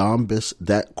the Donbas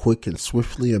that quick and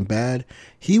swiftly and bad,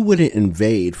 he wouldn't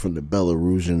invade from the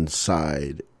Belarusian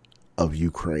side of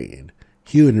Ukraine.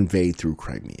 he would invade through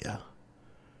Crimea.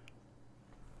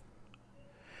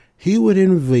 He would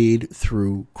invade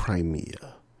through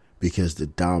Crimea because the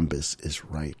Donbass is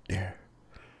right there.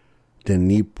 The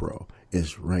Dnipro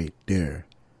is right there.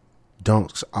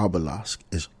 Donetsk Oblast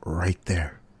is right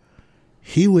there.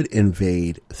 He would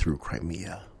invade through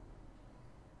Crimea.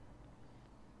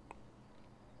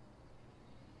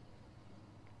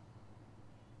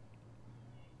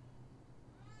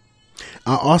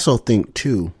 I also think,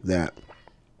 too, that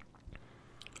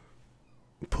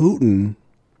Putin's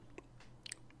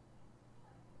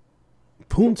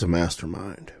a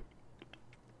mastermind.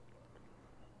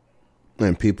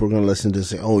 And people are going to listen to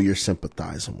say, oh, you're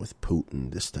sympathizing with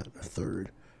Putin, this, that, and the third,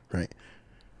 right?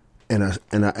 And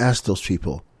I asked those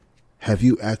people, have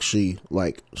you actually,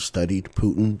 studied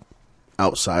Putin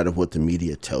outside of what the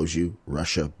media tells you?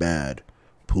 Russia bad,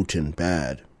 Putin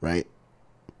bad, right?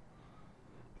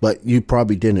 But you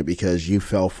probably didn't because you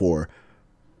fell for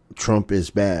Trump is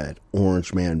bad,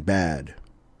 Orange Man bad,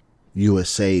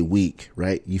 USA weak,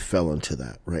 right? You fell into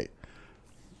that, right?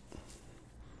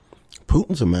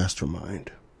 Putin's a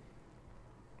mastermind.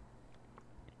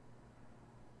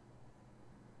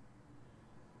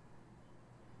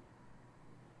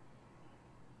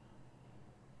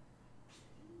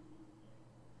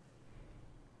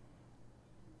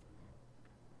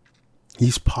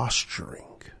 He's posturing.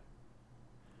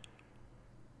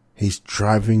 He's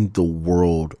driving the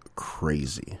world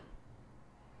crazy.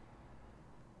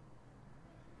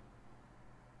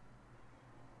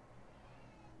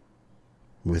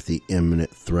 With the imminent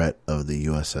threat of the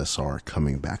USSR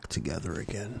coming back together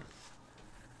again.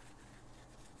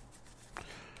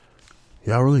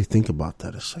 Y'all really think about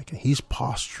that a second. He's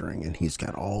posturing and he's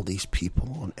got all these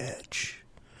people on edge.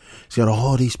 He's got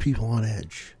all these people on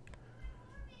edge.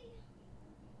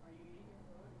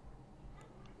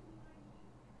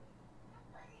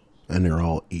 And they're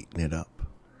all eating it up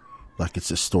like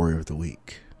it's a story of the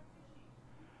week.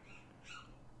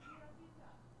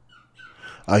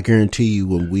 I guarantee you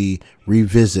when we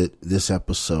revisit this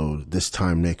episode this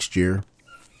time next year,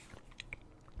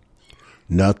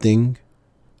 nothing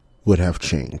would have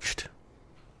changed.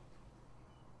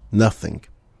 Nothing.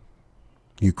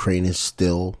 Ukraine is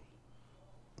still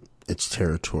its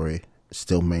territory,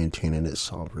 still maintaining its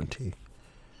sovereignty.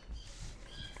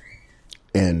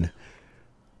 And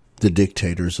the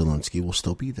dictator Zelensky will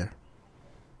still be there.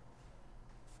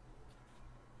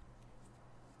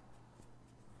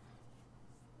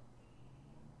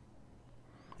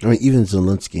 I mean, even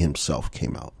Zelensky himself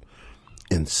came out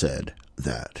and said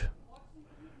that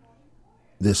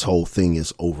this whole thing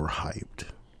is overhyped.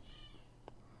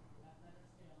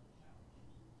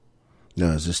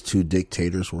 Now, is this two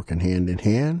dictators working hand in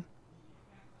hand?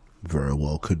 Very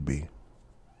well could be.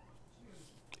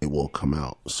 It will come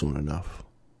out soon enough,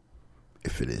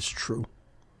 if it is true.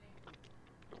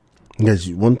 Because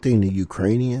one thing the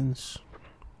Ukrainians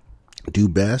do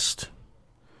best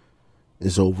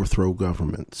is overthrow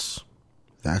governments.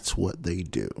 That's what they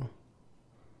do.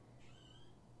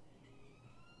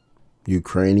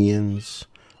 Ukrainians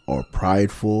are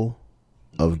prideful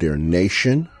of their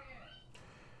nation.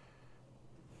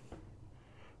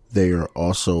 They are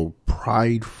also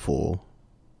prideful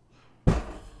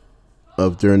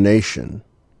of their nation.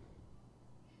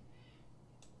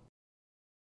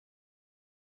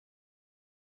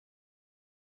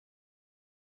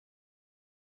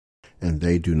 And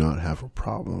they do not have a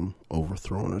problem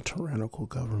overthrowing a tyrannical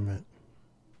government.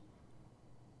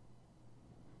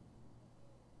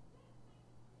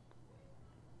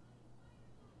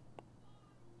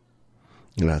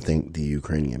 And I think the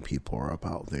Ukrainian people are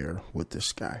about there with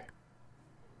this guy.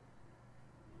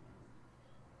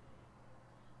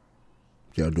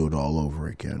 They'll do it all over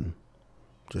again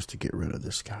just to get rid of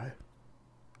this guy.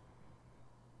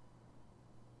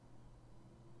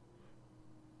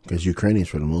 Because Ukrainians,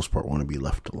 for the most part, want to be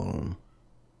left alone.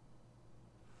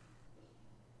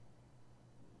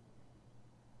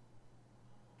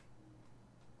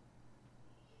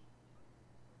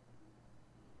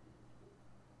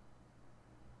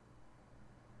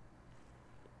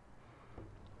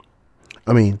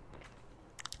 I mean,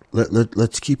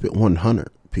 let's keep it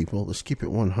 100, people. Let's keep it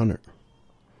 100.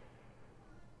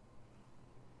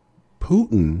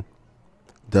 Putin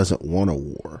doesn't want a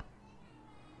war.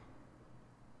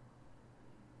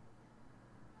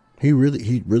 He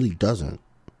really doesn't.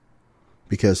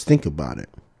 Because think about it.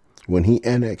 When he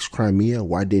annexed Crimea,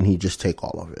 why didn't he just take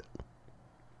all of it?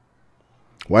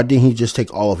 Why didn't he just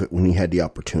take all of it when he had the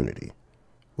opportunity?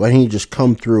 Why didn't he just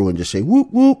come through and just say,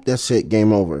 whoop, whoop, that's it,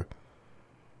 game over?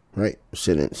 Right?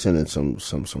 Sending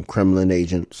some Kremlin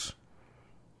agents.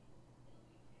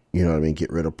 You know what I mean?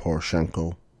 Get rid of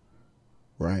Poroshenko,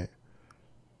 right?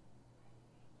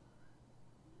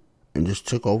 And just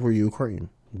took over Ukraine.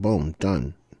 Boom,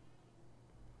 done.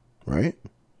 Right?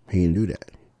 He didn't do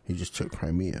that. He just took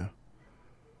Crimea.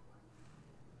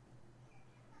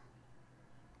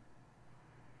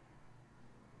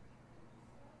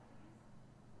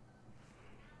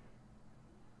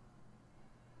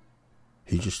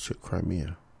 He just took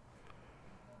Crimea.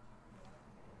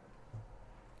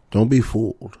 Don't be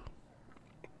fooled.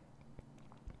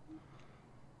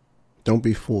 Don't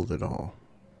be fooled at all.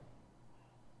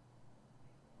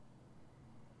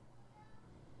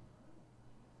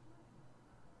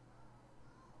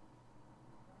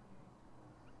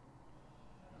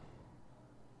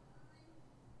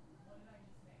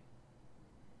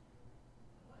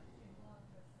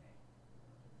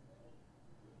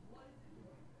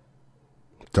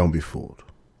 Don't be fooled.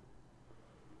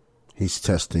 He's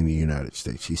testing the United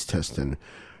States. He's testing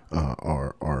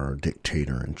our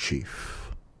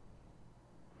dictator-in-chief.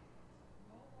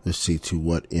 Let's see to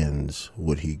what ends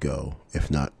would he go,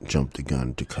 if not jump the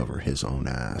gun to cover his own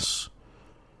ass.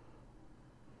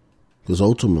 Because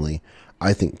ultimately,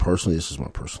 I think personally, this is my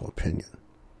personal opinion,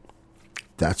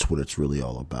 that's what it's really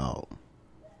all about.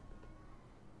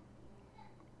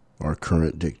 Our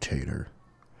current dictator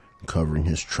covering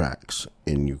his tracks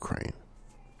in Ukraine.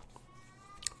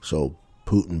 So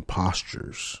Putin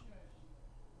postures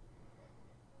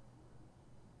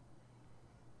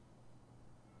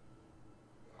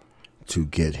to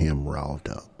get him riled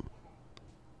up.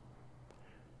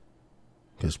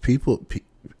 Because people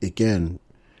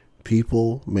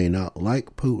may not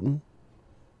like Putin,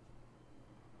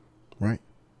 right?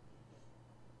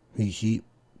 He's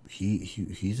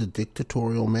a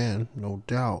dictatorial man, no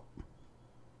doubt.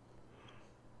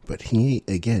 But he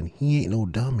ain't no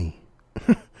dummy.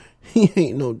 He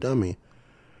ain't no dummy.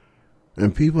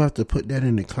 And people have to put that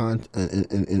in the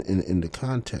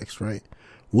context, right?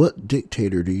 What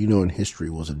dictator do you know in history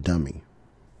was a dummy?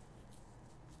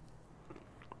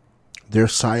 Their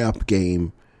PSYOP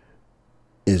game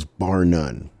is bar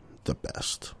none the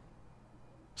best.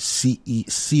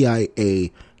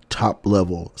 CIA top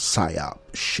level PSYOP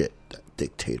shit that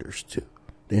dictators do.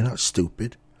 They're not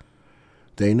stupid.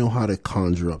 They know how to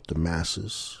conjure up the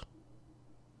masses.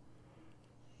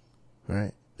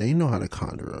 Right? They know how to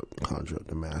conjure up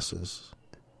the masses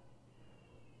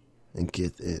and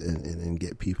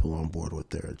get people on board with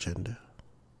their agenda.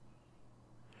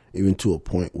 Even to a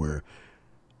point where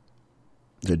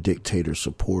the dictator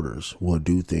supporters will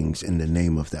do things in the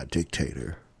name of that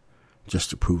dictator just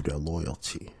to prove their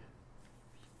loyalty.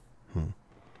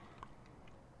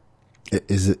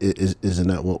 Isn't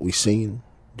that what we seen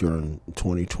during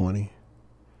 2020?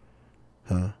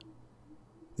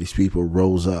 These people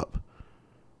rose up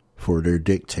for their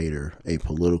dictator, a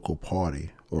political party,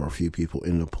 or a few people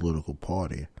in the political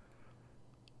party,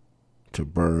 to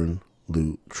burn,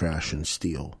 loot, trash, and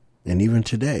steal. And even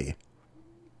today,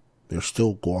 they're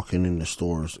still walking in the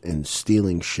stores and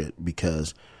stealing shit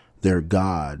because their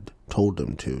God told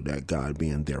them to. That God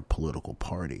being their political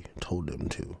party told them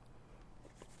to.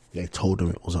 They told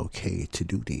them it was okay to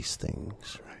do these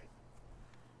things, right?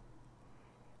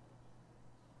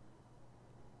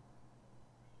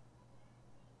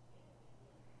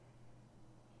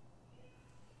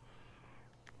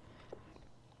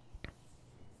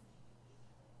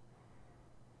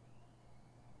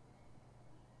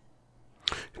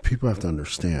 People have to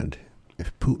understand,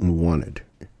 if Putin wanted,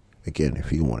 again, if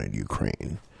he wanted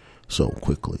Ukraine so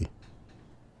quickly,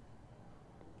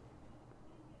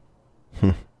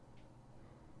 and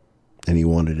he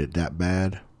wanted it that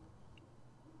bad,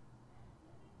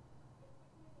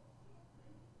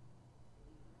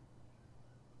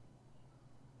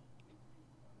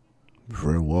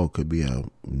 very well could be a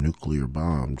nuclear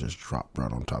bomb just dropped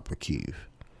right on top of Kyiv.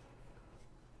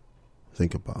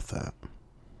 Think about that.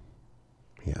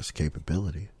 He has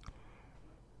capability.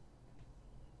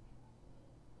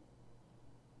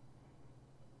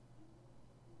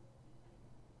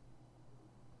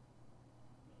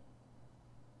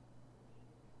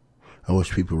 I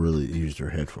wish people really use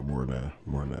their head for more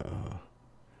than a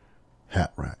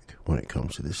hat rack when it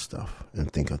comes to this stuff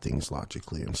and think of things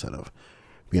logically instead of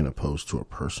being opposed to a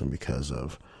person because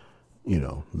of,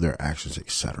 their actions,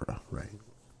 etc. Right?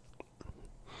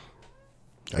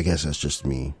 I guess that's just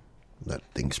me that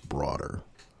thinks broader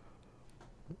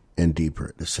and deeper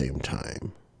at the same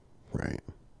time, right?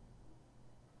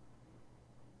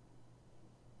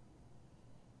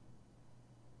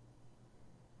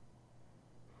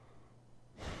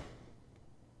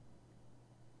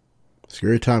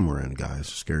 Scary time we're in, guys.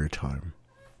 Scary time.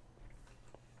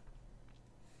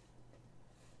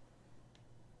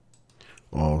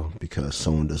 all because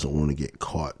someone doesn't want to get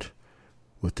caught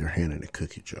with their hand in a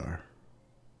cookie jar.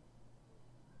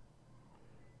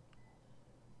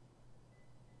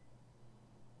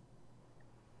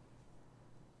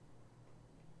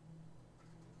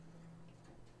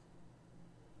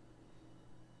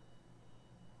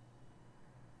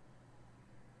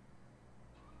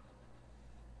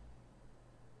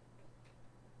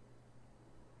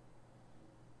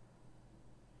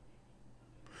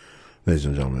 Ladies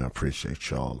and gentlemen, I appreciate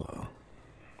y'all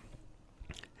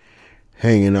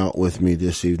hanging out with me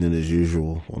this evening as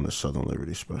usual on the Southern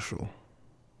Liberty Special.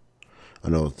 I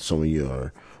know some of you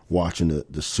are watching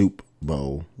the Soup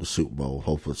Bowl.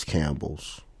 Hopefully it's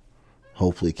Campbell's.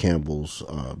 Hopefully Campbell's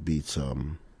beats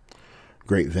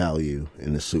Great Value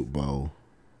in the Soup Bowl.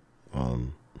 I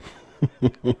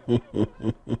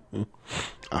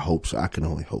hope so. I can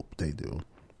only hope they do.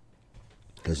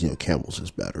 Because, Campbell's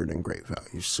is better than Great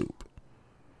Value soup.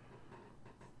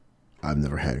 I've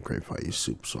never had Great Value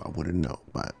soup, so I wouldn't know.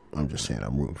 But I'm just saying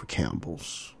I'm rooting for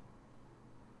Campbell's.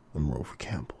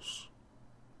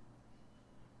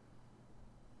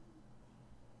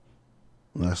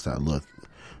 Last I looked,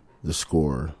 the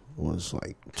score was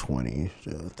like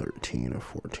 20-13 or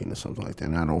 14 or something like that.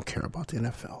 And I don't care about the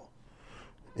NFL.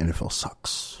 NFL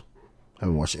sucks. I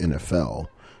haven't watched NFL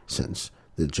since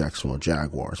the Jacksonville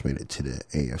Jaguars made it to the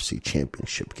AFC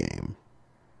Championship game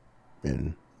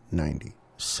in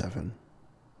 97.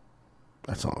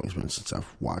 That's all it's been since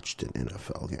I've watched an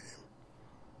NFL game.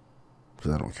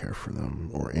 Because I don't care for them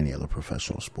or any other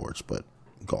professional sports but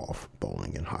golf,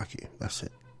 bowling, and hockey. That's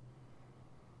it.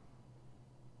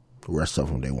 The rest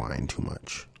of them, they whine too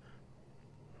much.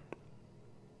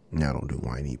 And I don't do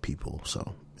whiny people,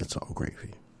 so it's all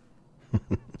gravy.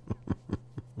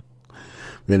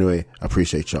 But anyway, I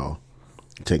appreciate y'all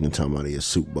taking time out of your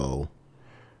Soup Bowl.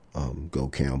 Go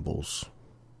Campbell's.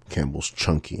 Campbell's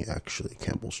Chunky, actually.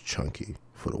 Campbell's Chunky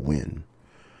for the win.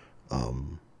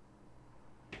 And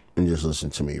just listen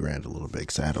to me rant a little bit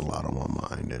because I had a lot on my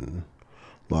mind and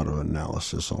a lot of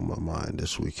analysis on my mind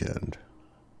this weekend.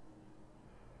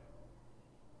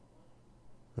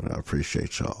 And I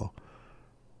appreciate y'all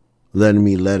letting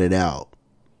me let it out.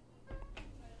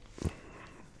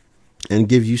 And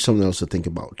give you something else to think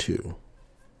about, too,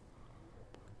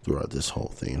 throughout this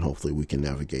whole thing. And hopefully we can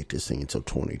navigate this thing until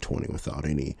 2020 without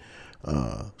any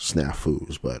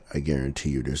snafus. But I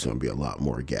guarantee you there's going to be a lot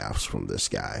more gaffes from this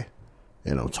guy.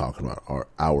 And I'm talking about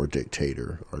our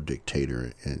dictator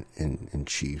in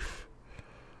chief,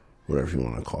 whatever you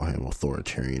want to call him,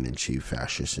 authoritarian in chief,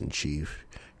 fascist in chief,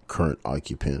 current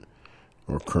occupant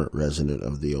or current resident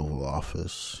of the Oval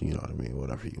Office. You know what I mean?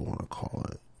 Whatever you want to call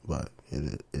it. But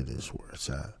it is where it's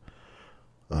at.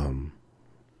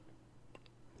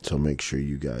 So make sure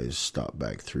you guys stop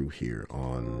back through here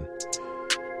on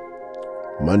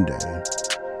Monday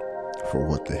for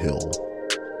What the Hill.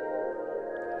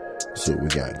 See what we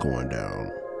got going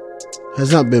down.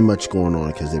 Has not been much going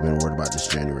on because they've been worried about this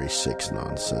January 6th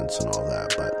nonsense and all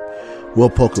that. But we'll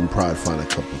poke and prod, find a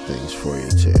couple things for you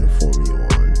to inform you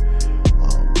on.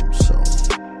 So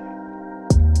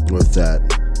with that,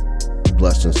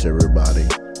 blessings to everybody.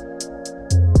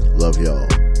 Love y'all.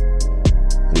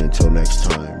 And until next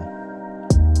time,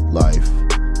 life,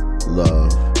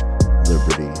 love,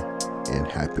 liberty, and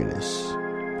happiness.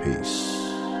 Peace.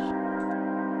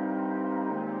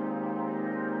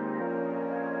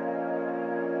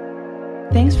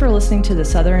 Thanks for listening to the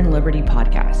Southern Liberty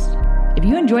Podcast. If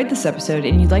you enjoyed this episode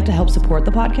and you'd like to help support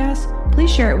the podcast,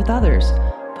 please share it with others.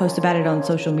 Post about it on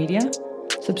social media.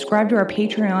 Subscribe to our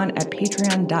Patreon at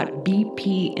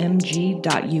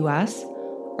patreon.bpmg.us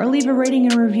or leave a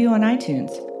rating and review on iTunes.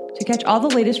 To catch all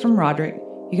the latest from Roderick,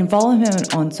 you can follow him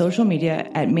on social media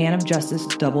at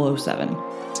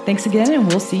manofjustice007. Thanks again, and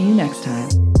we'll see you next time.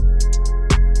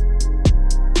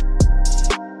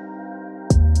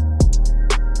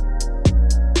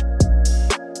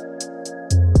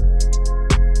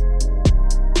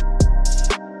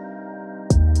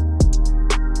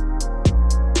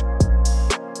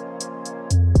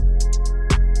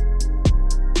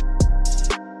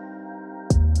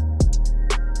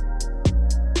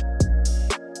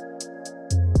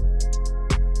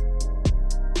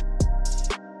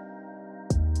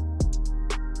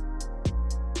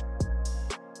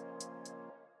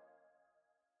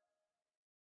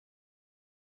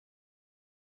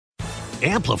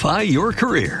 Amplify your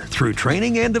career through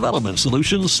training and development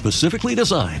solutions specifically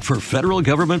designed for federal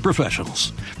government professionals.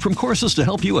 From courses to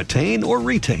help you attain or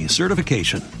retain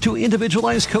certification, to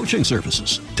individualized coaching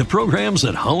services, to programs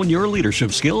that hone your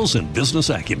leadership skills and business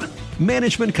acumen,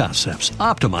 Management Concepts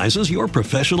optimizes your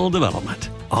professional development.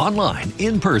 Online,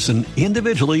 in person,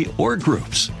 individually, or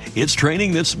groups, it's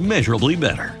training that's measurably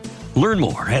better. Learn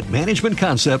more at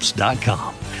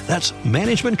managementconcepts.com. That's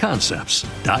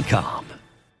managementconcepts.com.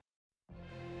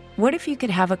 What if you could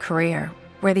have a career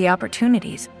where the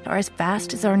opportunities are as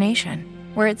vast as our nation,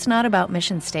 where it's not about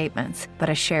mission statements, but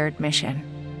a shared mission?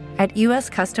 At U.S.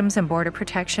 Customs and Border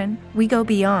Protection, we go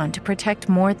beyond to protect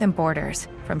more than borders.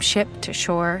 From ship to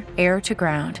shore, air to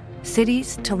ground,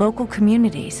 cities to local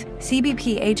communities,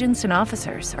 CBP agents and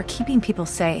officers are keeping people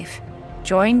safe.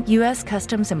 Join U.S.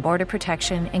 Customs and Border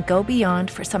Protection and go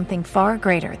beyond for something far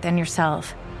greater than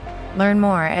yourself. Learn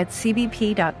more at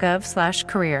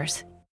cbp.gov/careers.